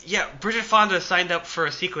Bone? Yeah, Bridget Fonda signed up for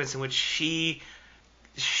a sequence in which she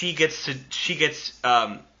gets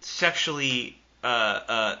sexually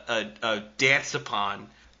danced upon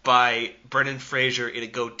by Brendan Fraser in a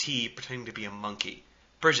goatee pretending to be a monkey.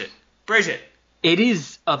 Bridget. It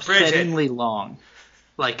is upsettingly long.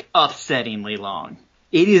 Like, upsettingly long.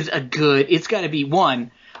 It is it's got to be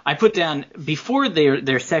one. I put down, before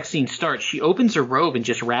their sex scene starts, she opens her robe and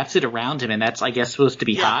just wraps it around him, and that's, I guess, supposed to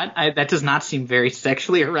be hot. That does not seem very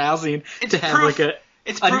sexually arousing to have, proof. like,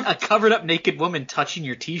 a covered-up naked woman touching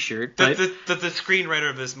your T-shirt. That the screenwriter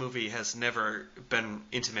of this movie has never been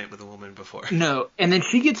intimate with a woman before. No, and then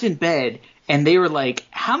she gets in bed, and they were like,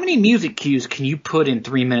 how many music cues can you put in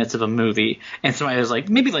 3 minutes of a movie? And so I was like,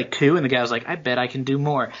 maybe like 2, and the guy was like, I bet I can do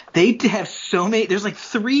more. They have so many, there's like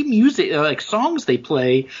 3 songs they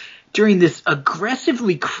play during this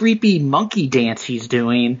aggressively creepy monkey dance he's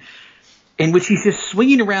doing, in which he's just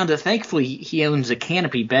swinging around. Thankfully, he owns a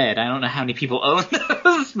canopy bed. I don't know how many people own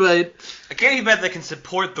those, but a canopy bed that can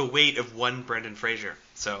support the weight of one Brendan Fraser.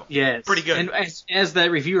 So yes, pretty good. And as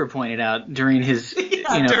that reviewer pointed out during his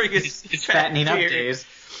during his fattening up days.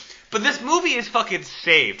 But this movie is fucking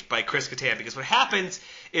saved by Chris Kattan, because what happens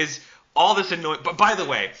is all this annoying. But by the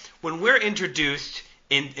way, when we're introduced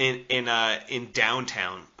in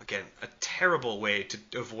downtown. Again, a terrible way to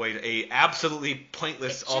avoid a absolutely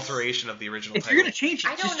pointless alteration of the original title. If you're going to change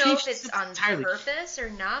it, I don't know if it's on purpose or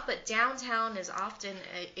not, but downtown is often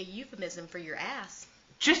a euphemism for your ass.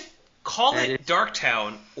 Just call it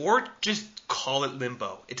Darktown, or just call it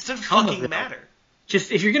Limbo. It doesn't fucking matter.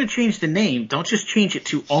 Just, if you're going to change the name, don't just change it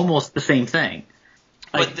to almost the same thing.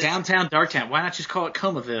 Like Downtown, Darktown. Why not just call it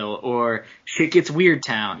Comaville or Shit Gets Weird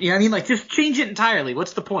Town? You know what I mean? Like, just change it entirely.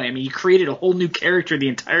 What's the point? I mean, you created a whole new character the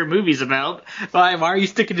entire movie's about. Why are you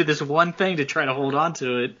sticking to this one thing to try to hold on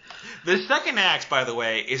to it? The second act, by the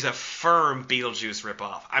way, is a firm Beetlejuice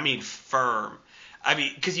ripoff. I mean, firm. I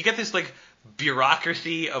mean, because you get this, like,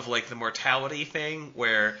 bureaucracy of, like, the mortality thing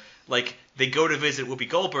where, like, they go to visit Whoopi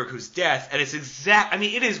Goldberg, who's death, and it's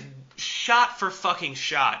it is shot for fucking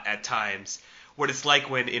shot at times. What it's like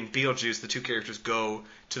when in Beetlejuice the two characters go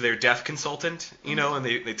to their death consultant, you know, and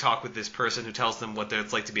they talk with this person who tells them what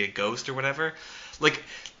it's like to be a ghost or whatever. Like,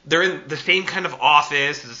 they're in the same kind of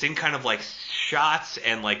office, the same kind of, like, shots,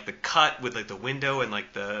 and, like, the cut with, like, the window and,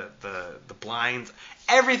 like, the blinds.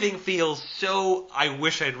 Everything feels so I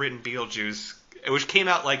wish I'd written Beetlejuice, which came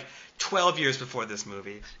out, like, 12 years before this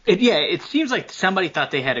movie. It seems like somebody thought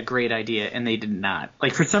they had a great idea and they did not.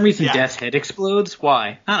 Like, for some reason, Death's head explodes.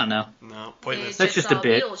 Why? I don't know. No, pointless. That's just a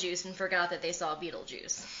bit. Beetlejuice and forgot that they saw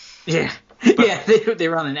Beetlejuice. Yeah, they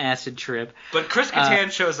were on an acid trip. But Chris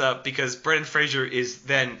Kattan shows up because Brendan Fraser is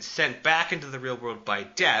then sent back into the real world by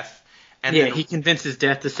Death. And he convinces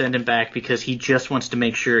Death to send him back because he just wants to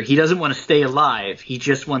make sure he doesn't want to stay alive. He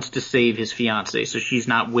just wants to save his fiancée so she's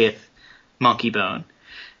not with Monkey Bone.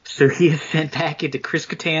 So he is sent back into Chris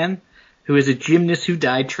Kattan, who is a gymnast who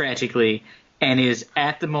died tragically, and is,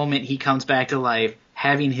 at the moment he comes back to life,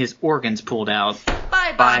 having his organs pulled out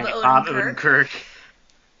by Bob Odenkirk,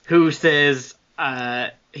 who says,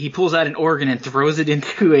 he pulls out an organ and throws it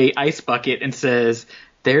into a ice bucket and says,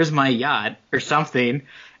 "There's my yacht," or something.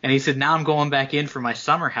 And he said, "Now I'm going back in for my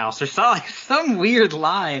summer house," or some weird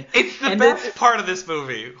line. It's the best part of this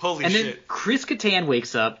movie. Holy shit. And then Chris Kattan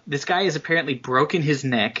wakes up. This guy has apparently broken his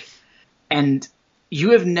neck. And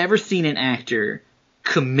you have never seen an actor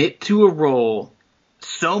commit to a role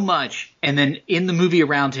so much and then in the movie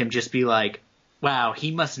around him just be like, wow, he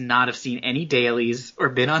must not have seen any dailies or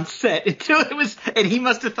been on set until it was, and he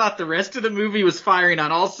must have thought the rest of the movie was firing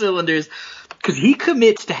on all cylinders, because he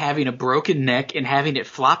commits to having a broken neck and having it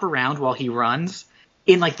flop around while he runs.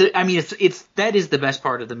 That is the best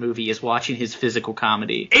part of the movie, is watching his physical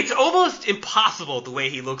comedy. It's almost impossible the way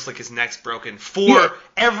he looks like his neck's broken.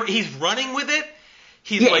 He's running with it.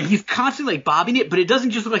 He's constantly like bobbing it, but it doesn't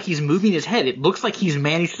just look like he's moving his head. It looks like he's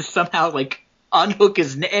managed to somehow like unhook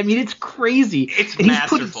his neck. I mean, it's crazy. It's and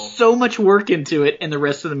masterful. He's putting so much work into it, and the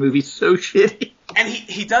rest of the movie's so shitty. And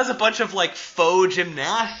he does a bunch of like faux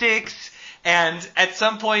gymnastics. And at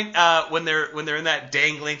some point, when they're in that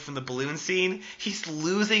dangling from the balloon scene, he's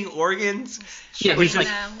losing organs. Yeah, which is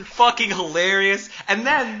fucking hilarious. And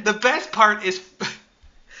then the best part is,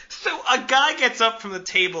 so a guy gets up from the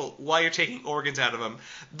table while you're taking organs out of him.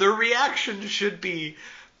 The reaction should be,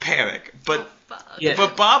 panic. But Yeah.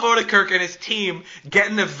 But Bob Odenkirk and his team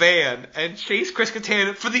get in a van and chase Chris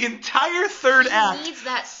Kattan for the entire third act. He needs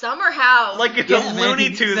that summer house. Like it's a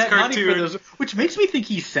Looney Tunes cartoon. Which makes me think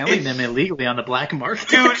he's selling them illegally on the black market.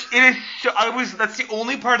 Dude, it is that's the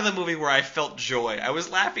only part of the movie where I felt joy. I was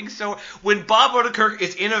laughing so when Bob Odenkirk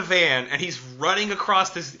is in a van and he's running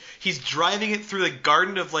across he's driving it through the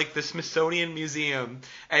garden of like the Smithsonian Museum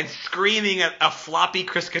and screaming at a floppy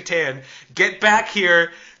Chris Kattan, "Get back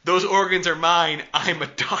here. Those organs are mine. I'm a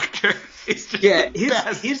doctor." It's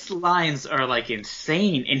just his lines are like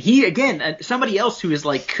insane, and he again somebody else who is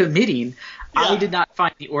like committing. Yeah. I did not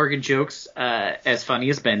find the organ jokes as funny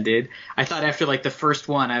as Ben did. I thought after like the first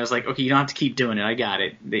one, I was like, okay, you don't have to keep doing it. I got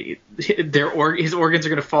it. His organs are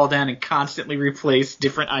going to fall down and constantly replace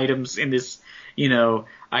different items in this,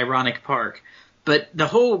 ironic park. But the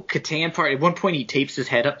whole Catan part, at one point he tapes his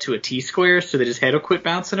head up to a T-square so that his head will quit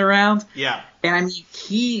bouncing around. Yeah. And I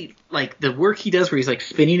mean, the work he does where he's like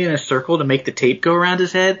spinning in a circle to make the tape go around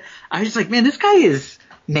his head, I was just like, man, this guy is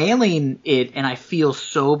nailing it, and I feel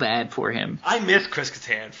so bad for him. I miss Chris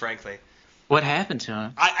Kattan, frankly. What happened to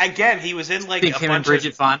him? He was in like a bunch and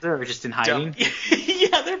Bridget Fonda are just in hiding?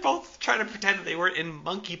 Yeah, they're both trying to pretend that they weren't in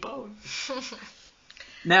Monkey Bone.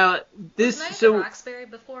 Now, this... Was Night at the Roxbury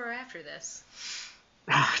before or after this?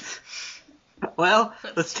 Well,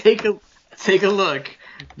 let's take a look.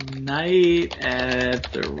 Night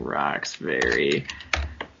at the Roxbury.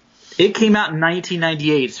 It came out in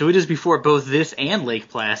 1998, so it is before both this and Lake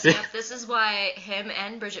Placid. Yep, this is why him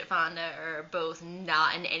and Bridget Fonda are both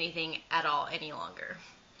not in anything at all any longer.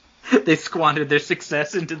 They squandered their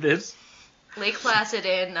success into this. Lake Placid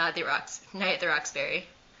and Night at the Roxbury.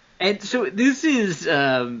 And so this is...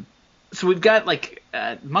 so we've got,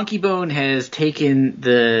 Monkey Bone has taken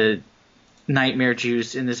the nightmare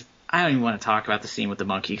juice in this... I don't even want to talk about the scene with the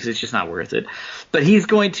monkey because it's just not worth it. But he's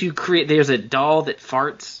going to create... There's a doll that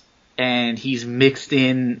farts, and he's mixed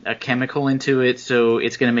in a chemical into it, so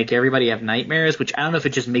it's going to make everybody have nightmares, which I don't know if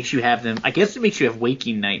it just makes you have them... I guess it makes you have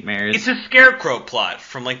waking nightmares. It's a scarecrow plot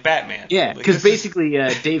from, Batman. Yeah, because basically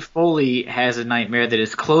Dave Foley has a nightmare that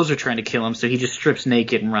his clothes are trying to kill him, so he just strips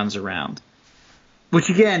naked and runs around. Which,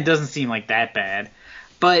 again, doesn't seem like that bad.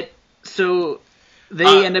 But, so,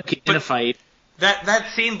 they end up getting in a fight.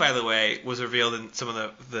 That scene, by the way, was revealed in some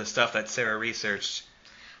of the stuff that Sarah researched.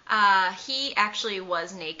 He actually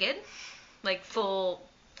was naked. Full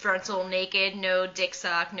frontal naked, no dick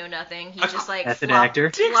sock, no nothing. He just,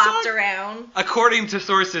 flopped around. According to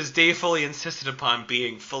sources, Dave Foley insisted upon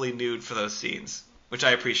being fully nude for those scenes. Which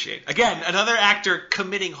I appreciate. Again, another actor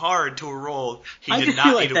committing hard to a role he did not need to work for. I just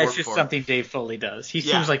feel like that's just something Dave Foley does. He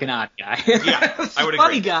seems like an odd guy. Yeah, I would agree.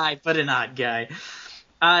 Funny guy, but an odd guy.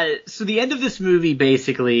 So the end of this movie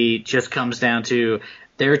basically just comes down to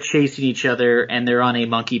they're chasing each other and they're on a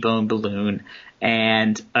Monkey Bone balloon,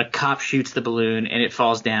 and a cop shoots the balloon and it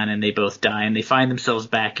falls down and they both die, and they find themselves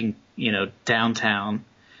back in downtown.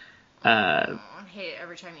 I hate it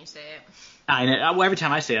every time you say it. I know. Well, every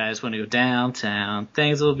time I say it, I just want to go downtown.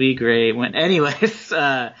 Things will be great. Anyways,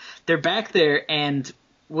 they're back there, and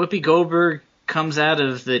Whoopi Goldberg comes out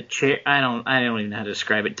of the chair. I don't even know how to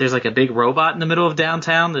describe it. There's a big robot in the middle of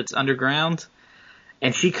downtown that's underground,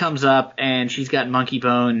 and she comes up, and she's got Monkey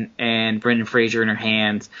Bone and Brendan Fraser in her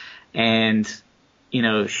hands, and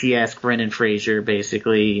she asked Brendan Fraser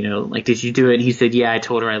basically, did you do it? And he said, yeah, I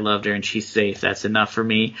told her I loved her and she's safe. That's enough for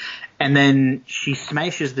me. And then she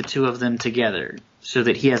smashes the two of them together so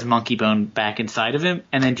that he has Monkey Bone back inside of him,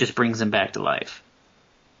 and then just brings him back to life.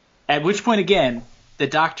 At which point, again, the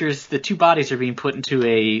two bodies are being put into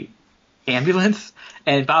a ambulance,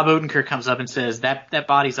 and Bob Odenkirk comes up and says, that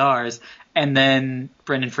body's ours. And then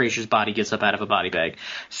Brendan Fraser's body gets up out of a body bag.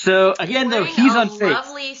 So, again, though, he's unfazed.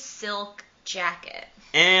 Lovely silk jacket.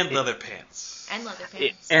 And leather pants.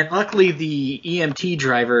 And luckily the EMT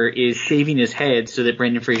driver is shaving his head so that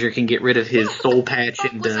Brendan Fraser can get rid of his soul patch.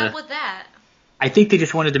 What was up with that? I think they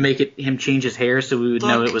just wanted to make him change his hair so we would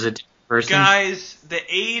know it was a different person. Guys, the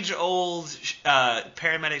age-old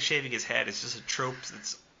paramedic shaving his head is just a trope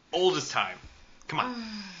that's old as time. Come on.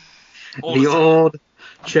 Old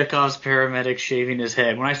Chekhov's paramedic shaving his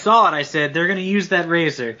head. When I saw it, I said, they're going to use that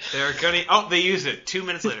razor. They used it 2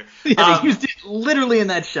 minutes later. Yeah, they used it literally in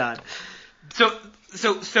that shot.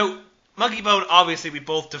 So Monkey Bone, obviously, we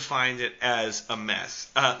both defined it as a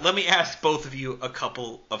mess. Let me ask both of you a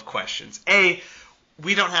couple of questions. A,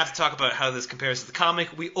 we don't have to talk about how this compares to the comic.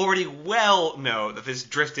 We already well know that this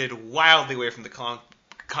drifted wildly away from the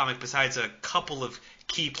comic, besides a couple of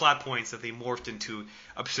key plot points that they morphed into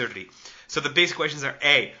absurdity. So the basic questions are,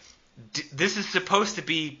 A, this is supposed to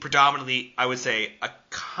be predominantly, I would say, a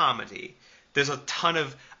comedy. there's a ton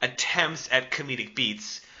of attempts at comedic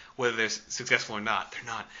beats, whether they're successful or not. They're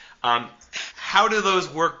not. How do those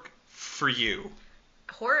work for you?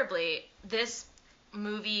 Horribly. This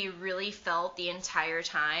movie really felt the entire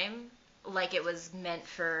time like it was meant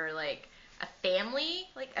for like a family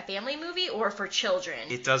movie or for children.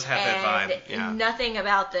 It does have that vibe. Yeah. Nothing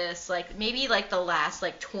about this, like maybe like the last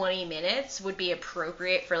like 20 minutes would be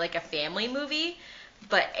appropriate for like a family movie,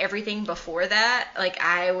 but everything before that, like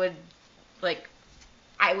I would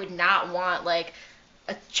not want like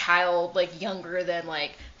a child like younger than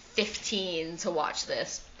like 15 to watch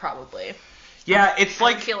this probably. Yeah, it's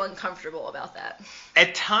like... I feel uncomfortable about that.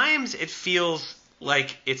 At times, it feels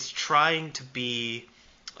like it's trying to be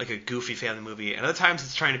like a goofy family movie, and other times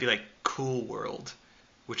it's trying to be like Cool World,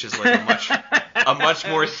 which is like a much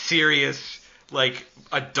more serious, like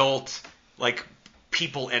adult, like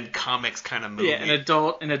people and comics kind of movie. Yeah,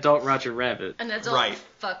 an adult Roger Rabbit. An adult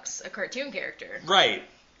fucks a cartoon character. Right.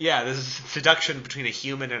 Yeah, this is seduction between a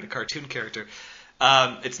human and a cartoon character.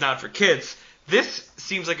 It's not for kids. This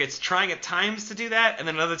seems like it's trying at times to do that, and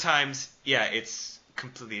then other times, yeah, it's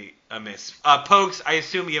completely a miss. Pokes, I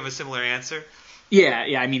assume you have a similar answer?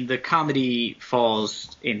 Yeah. I mean, the comedy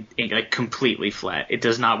falls in like completely flat. It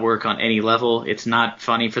does not work on any level. It's not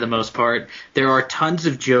funny for the most part. There are tons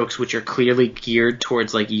of jokes which are clearly geared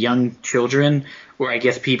towards like young children, or I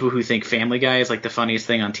guess people who think Family Guy is like the funniest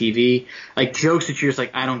thing on TV. Like jokes that you're just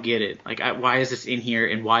like, I don't get it. Like, why is this in here,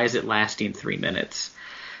 and why is it lasting 3 minutes?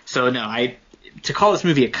 So no, to call this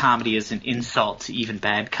movie a comedy is an insult to even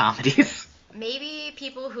bad comedies. Maybe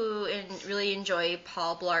people who really enjoy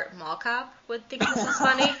Paul Blart Mall Cop would think this is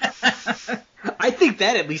funny. I think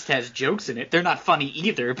that at least has jokes in it. They're not funny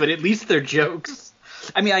either, but at least they're jokes.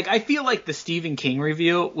 I mean, like, I feel like the Stephen King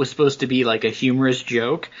reveal was supposed to be like a humorous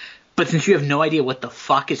joke, but since you have no idea what the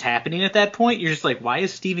fuck is happening at that point, you're just like, why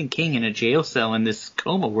is Stephen King in a jail cell in this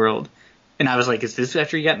coma world? And I was like, is this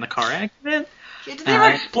after he got in the car accident? Yeah, did they ever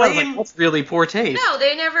explain? Like, that's really poor taste. No,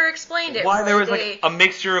 they never explained it. Why there was like a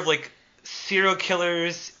mixture of like serial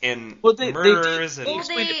killers and murderers they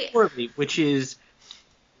explained it poorly, which is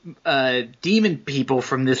demon people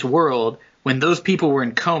from this world. When those people were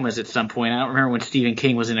in comas at some point, I don't remember when Stephen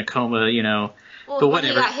King was in a coma, Well, but when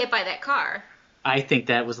whatever. he got hit by that car. I think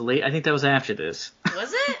that was late. I think that was after this.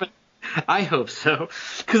 Was it? I hope so,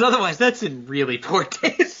 because otherwise that's in really poor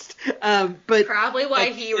taste. But probably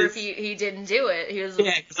why he didn't do it. He was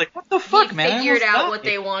he's like, what the fuck, man? He figured out what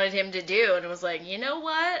they wanted him to do, and was like, you know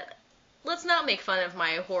what? Let's not make fun of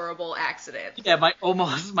my horrible accident. Yeah,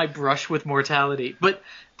 my brush with mortality. But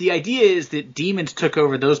the idea is that demons took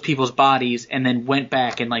over those people's bodies and then went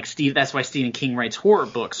back and like that's why Stephen King writes horror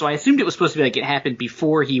books. So I assumed it was supposed to be like it happened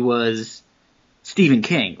before he was Stephen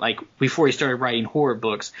King, like before he started writing horror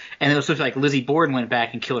books. And it was supposed to be like Lizzie Borden went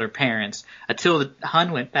back and killed her parents. Attila the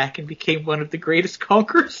Hun went back and became one of the greatest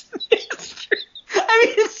conquerors in history. I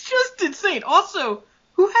mean, it's just insane. Also,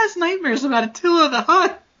 who has nightmares about Attila the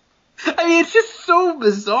Hun? I mean, it's just so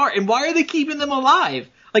bizarre. And why are they keeping them alive?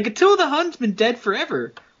 Like, Attila the Hun's been dead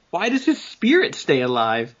forever. Why does his spirit stay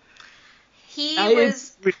alive?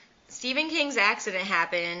 Stephen King's accident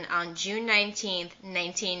happened on June 19th,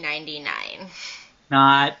 1999.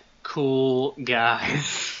 Not cool,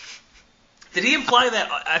 guys. Did he imply that?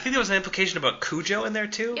 I think there was an implication about Cujo in there,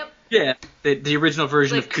 too? Yep. Yeah, the original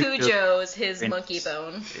version of Cujo's his monkey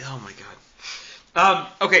bone. Oh, my God.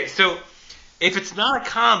 Okay, so if it's not a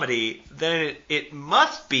comedy, then it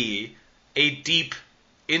must be a deep,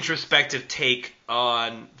 introspective take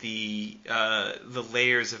on the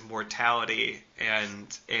layers of mortality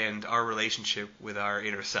and our relationship with our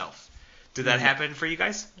inner self. Did that happen for you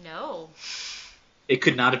guys? No. It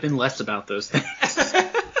could not have been less about those things.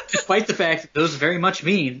 Despite the fact that those very much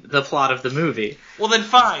mean the plot of the movie. Well, then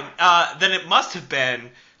fine. Then it must have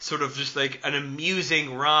been sort of just like an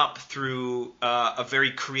amusing romp through a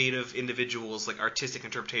very creative individual's like artistic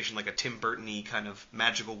interpretation, like a Tim Burton-y kind of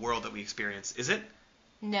magical world that we experience. Is it?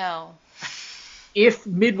 No. If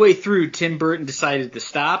midway through Tim Burton decided to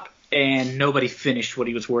stop and nobody finished what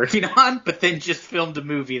he was working on, but then just filmed a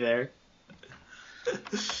movie there.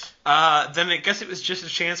 Then I guess it was just a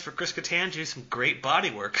chance for Chris Kattan to do some great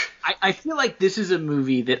body work. I feel like this is a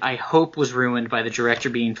movie that I hope was ruined by the director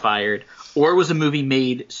being fired, or was a movie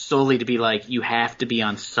made solely to be like, you have to be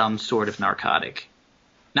on some sort of narcotic.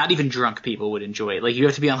 Not even drunk people would enjoy it. Like, you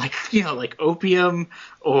have to be on, like, like opium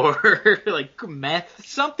or, like, meth,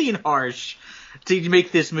 something harsh to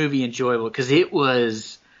make this movie enjoyable, because it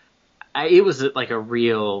was like a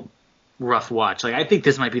real rough watch. Like, I think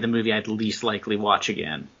this might be the movie I'd least likely watch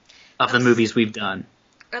again of the movies we've done.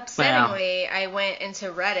 upsettingly, I went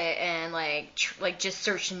into Reddit and just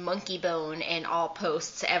searched Monkey Bone in all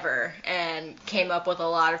posts ever, and came up with a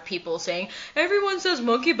lot of people saying, everyone says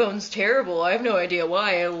Monkey Bone's terrible. I have no idea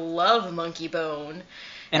why. I love Monkey Bone.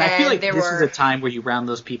 And I feel like this is a time where you round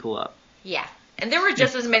those people up. Yeah. And there were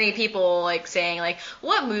just as many people, saying,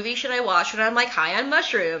 what movie should I watch when I'm, high on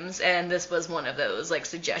mushrooms? And this was one of those,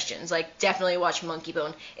 suggestions. Definitely watch Monkey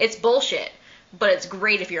Bone. It's bullshit, but it's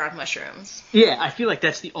great if you're on mushrooms. Yeah, I feel like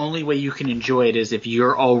that's the only way you can enjoy it is if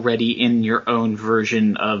you're already in your own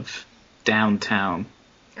version of downtown.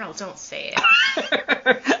 Oh, don't say it.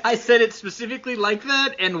 I said it specifically like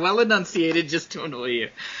that and well enunciated just to annoy you.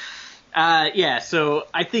 So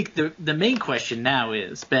I think the main question now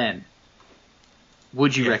is, Ben,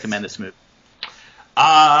 would you recommend this movie?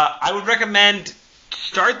 I would recommend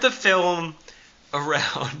start the film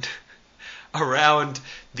around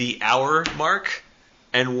the hour mark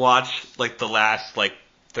and watch the last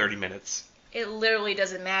 30 minutes. It literally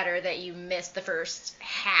doesn't matter that you missed the first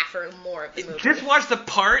half or more of the movie. Just watch the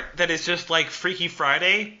part that is just Freaky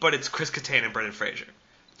Friday, but it's Chris Kattan and Brendan Fraser.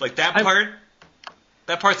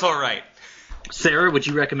 That part's all right. Sarah, would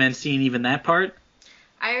you recommend seeing even that part?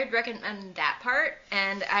 I would recommend that part,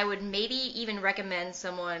 and I would maybe even recommend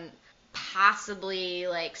someone possibly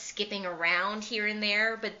skipping around here and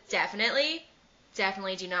there, but definitely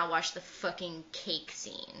do not watch the fucking cake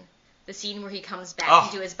scene. The scene where he comes back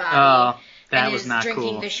into his body and is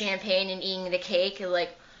drinking the champagne and eating the cake.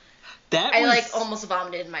 I almost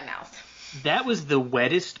vomited in my mouth. That was the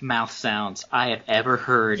wettest mouth sounds I have ever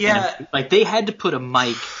heard. Yeah. And, they had to put a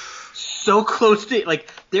mic so close to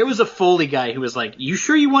there was a Foley guy who was you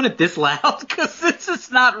sure you want it this loud? Because this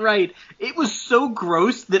is not right. It was so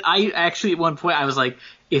gross that I actually at one point I was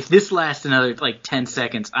if this lasts another 10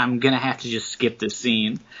 seconds, I'm going to have to just skip this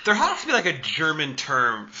scene. There has to be a German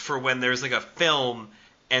term for when there's a film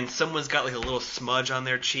and someone's got a little smudge on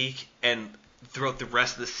their cheek and throughout the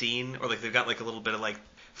rest of the scene, or they've got a little bit of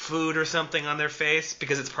food or something on their face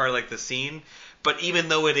because it's part of the scene. But even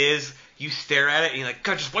though it is, you stare at it and you're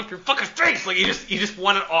God, just wipe your fucking face! You just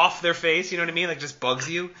want it off their face, you know what I mean? It just bugs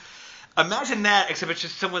you. Imagine that, except it's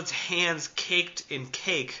just someone's hands caked in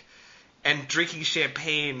cake and drinking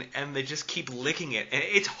champagne, and they just keep licking it, and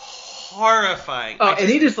it's horrifying. Oh, and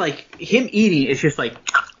he just him eating is just it's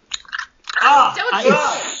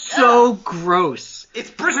so gross. It's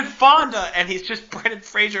Bridget Fonda, and he's just Brendan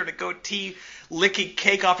Fraser to goatee licking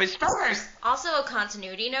cake off his fingers. Also, a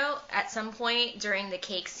continuity note, at some point during the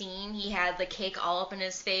cake scene, he had the cake all up in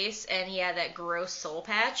his face, and he had that gross soul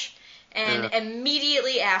patch. And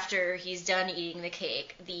immediately after he's done eating the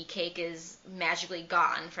cake is magically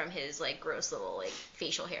gone from his gross little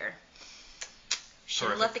facial hair. Should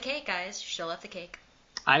have left the cake, guys. Should have left the cake.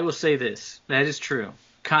 I will say this. That is true.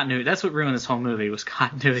 Continuity. That's what ruined this whole movie was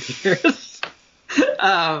continuity errors.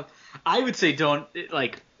 I would say don't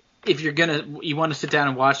if you want to sit down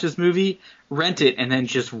and watch this movie, rent it and then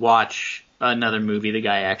just watch another movie the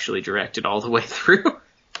guy actually directed all the way through.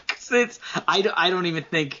 'Cause I don't even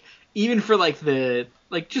think. Even for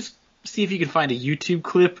just see if you can find a YouTube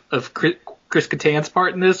clip of Chris Kattan's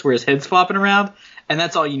part in this where his head's flopping around, and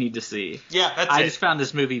that's all you need to see. Yeah, that's I just found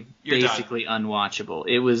this movie basically unwatchable.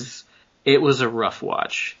 It was a rough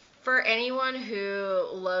watch. For anyone who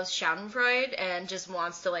loves Schadenfreude and just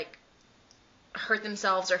wants to hurt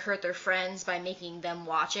themselves or hurt their friends by making them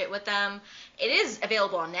watch it with them, it is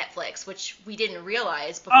available on Netflix, which we didn't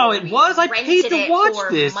realize before. Oh, it was? I paid to watch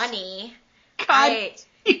this. Money. God.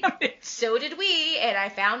 So did we, and I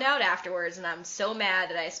found out afterwards, and I'm so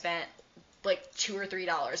mad that I spent $2 or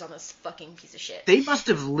 $3 on this fucking piece of shit. They must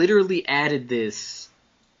have literally added this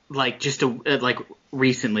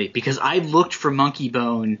recently, because I looked for Monkey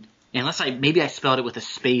Bone, maybe I spelled it with a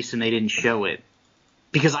space and they didn't show it,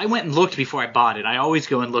 because I went and looked before I bought it. I always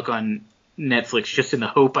go and look on Netflix just in the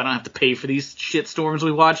hope I don't have to pay for these shitstorms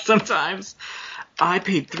we watch sometimes. I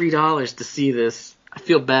paid $3 to see this. I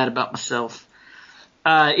feel bad about myself.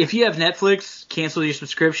 If you have Netflix, cancel your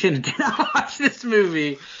subscription and do not watch this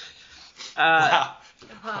movie. Wow.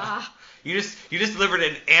 You just delivered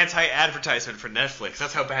an anti-advertisement for Netflix.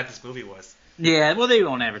 That's how bad this movie was. Yeah, well, they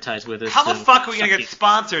won't advertise with us. How the fuck are we gonna get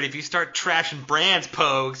sponsored if you start trashing brands,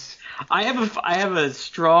 Pogues? I have a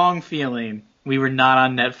strong feeling we were not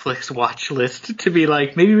on Netflix watch list to be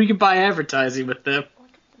maybe we could buy advertising with them.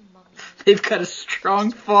 They've got a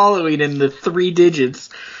strong following in the 3 digits.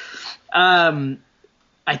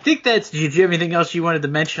 I think did you have anything else you wanted to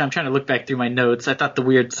mention? I'm trying to look back through my notes. I thought the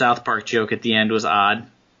weird South Park joke at the end was odd.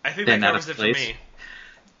 I think that covers it for me.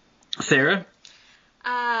 Sarah?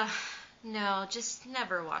 No, just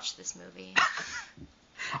never watch this movie.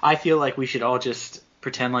 I feel like we should all just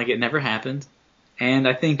pretend like it never happened, and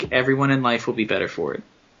I think everyone in life will be better for it.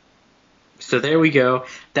 So there we go.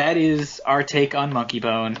 That is our take on Monkey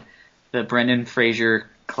Bone, the Brendan Fraser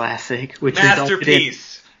classic, which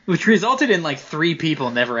resulted in like 3 people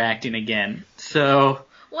never acting again. So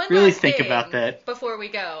really think about that. Before we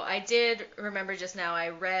go, I did remember just now I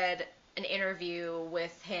read an interview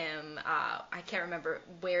with him. I can't remember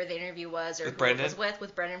where the interview was or who it was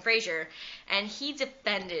with Brendan Fraser, and he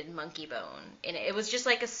defended Monkey Bone. And it was just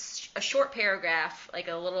like a short paragraph, like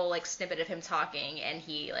a little like snippet of him talking, and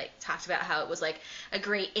he like talked about how it was like a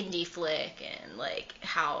great indie flick and like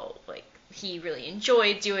how like he really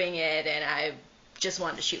enjoyed doing it, and I just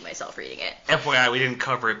wanted to shoot myself reading it. FYI, we didn't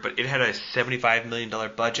cover it, but it had a $75 million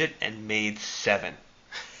budget and made 7.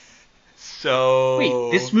 So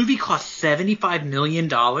wait, this movie cost $75 million?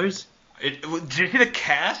 Did you see the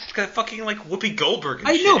cast? It's got fucking like Whoopi Goldberg and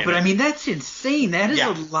shit. I know, but I mean that's insane. That is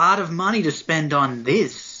a lot of money to spend on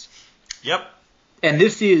this. Yep. And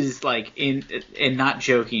this is like and not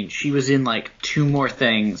joking, she was in like 2 more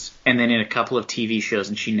things and then in a couple of TV shows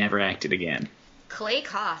and she never acted again. Clay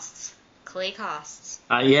costs.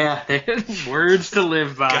 Yeah, words to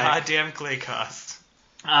live by. Goddamn Clay costs.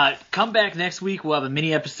 Come back next week. We'll have a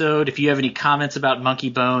mini episode. If you have any comments about Monkey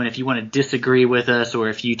Bone, if you want to disagree with us, or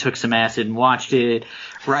if you took some acid and watched it,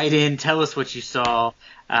 write in. Tell us what you saw.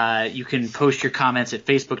 You can post your comments at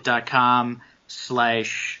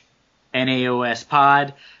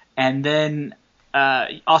facebook.com/NAOSpod. And then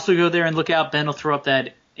also go there and look out. Ben will throw up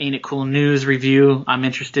that Ain't It Cool News review. I'm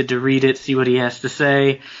interested to read it, see what he has to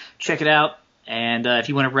say. Check it out. And if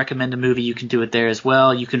you want to recommend a movie, you can do it there as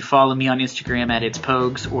well. You can follow me on Instagram at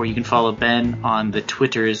itspogues, or you can follow Ben on the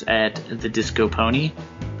Twitters at thediscopony.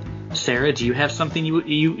 Sarah, do you have something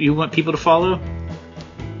you want people to follow?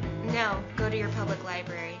 No, go to your public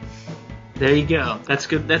library. There you go. That's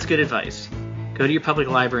good advice. Go to your public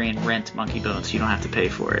library and rent Monkey Bone so you don't have to pay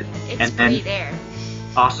for it. It's free there.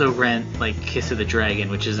 Also rent like Kiss of the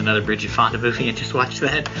Dragon, which is another Bridget Fonda movie, and just watch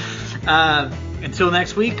that. Until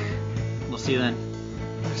next week. We'll see you then.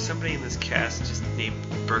 There's somebody in this cast just named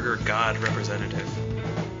Burger God Representative.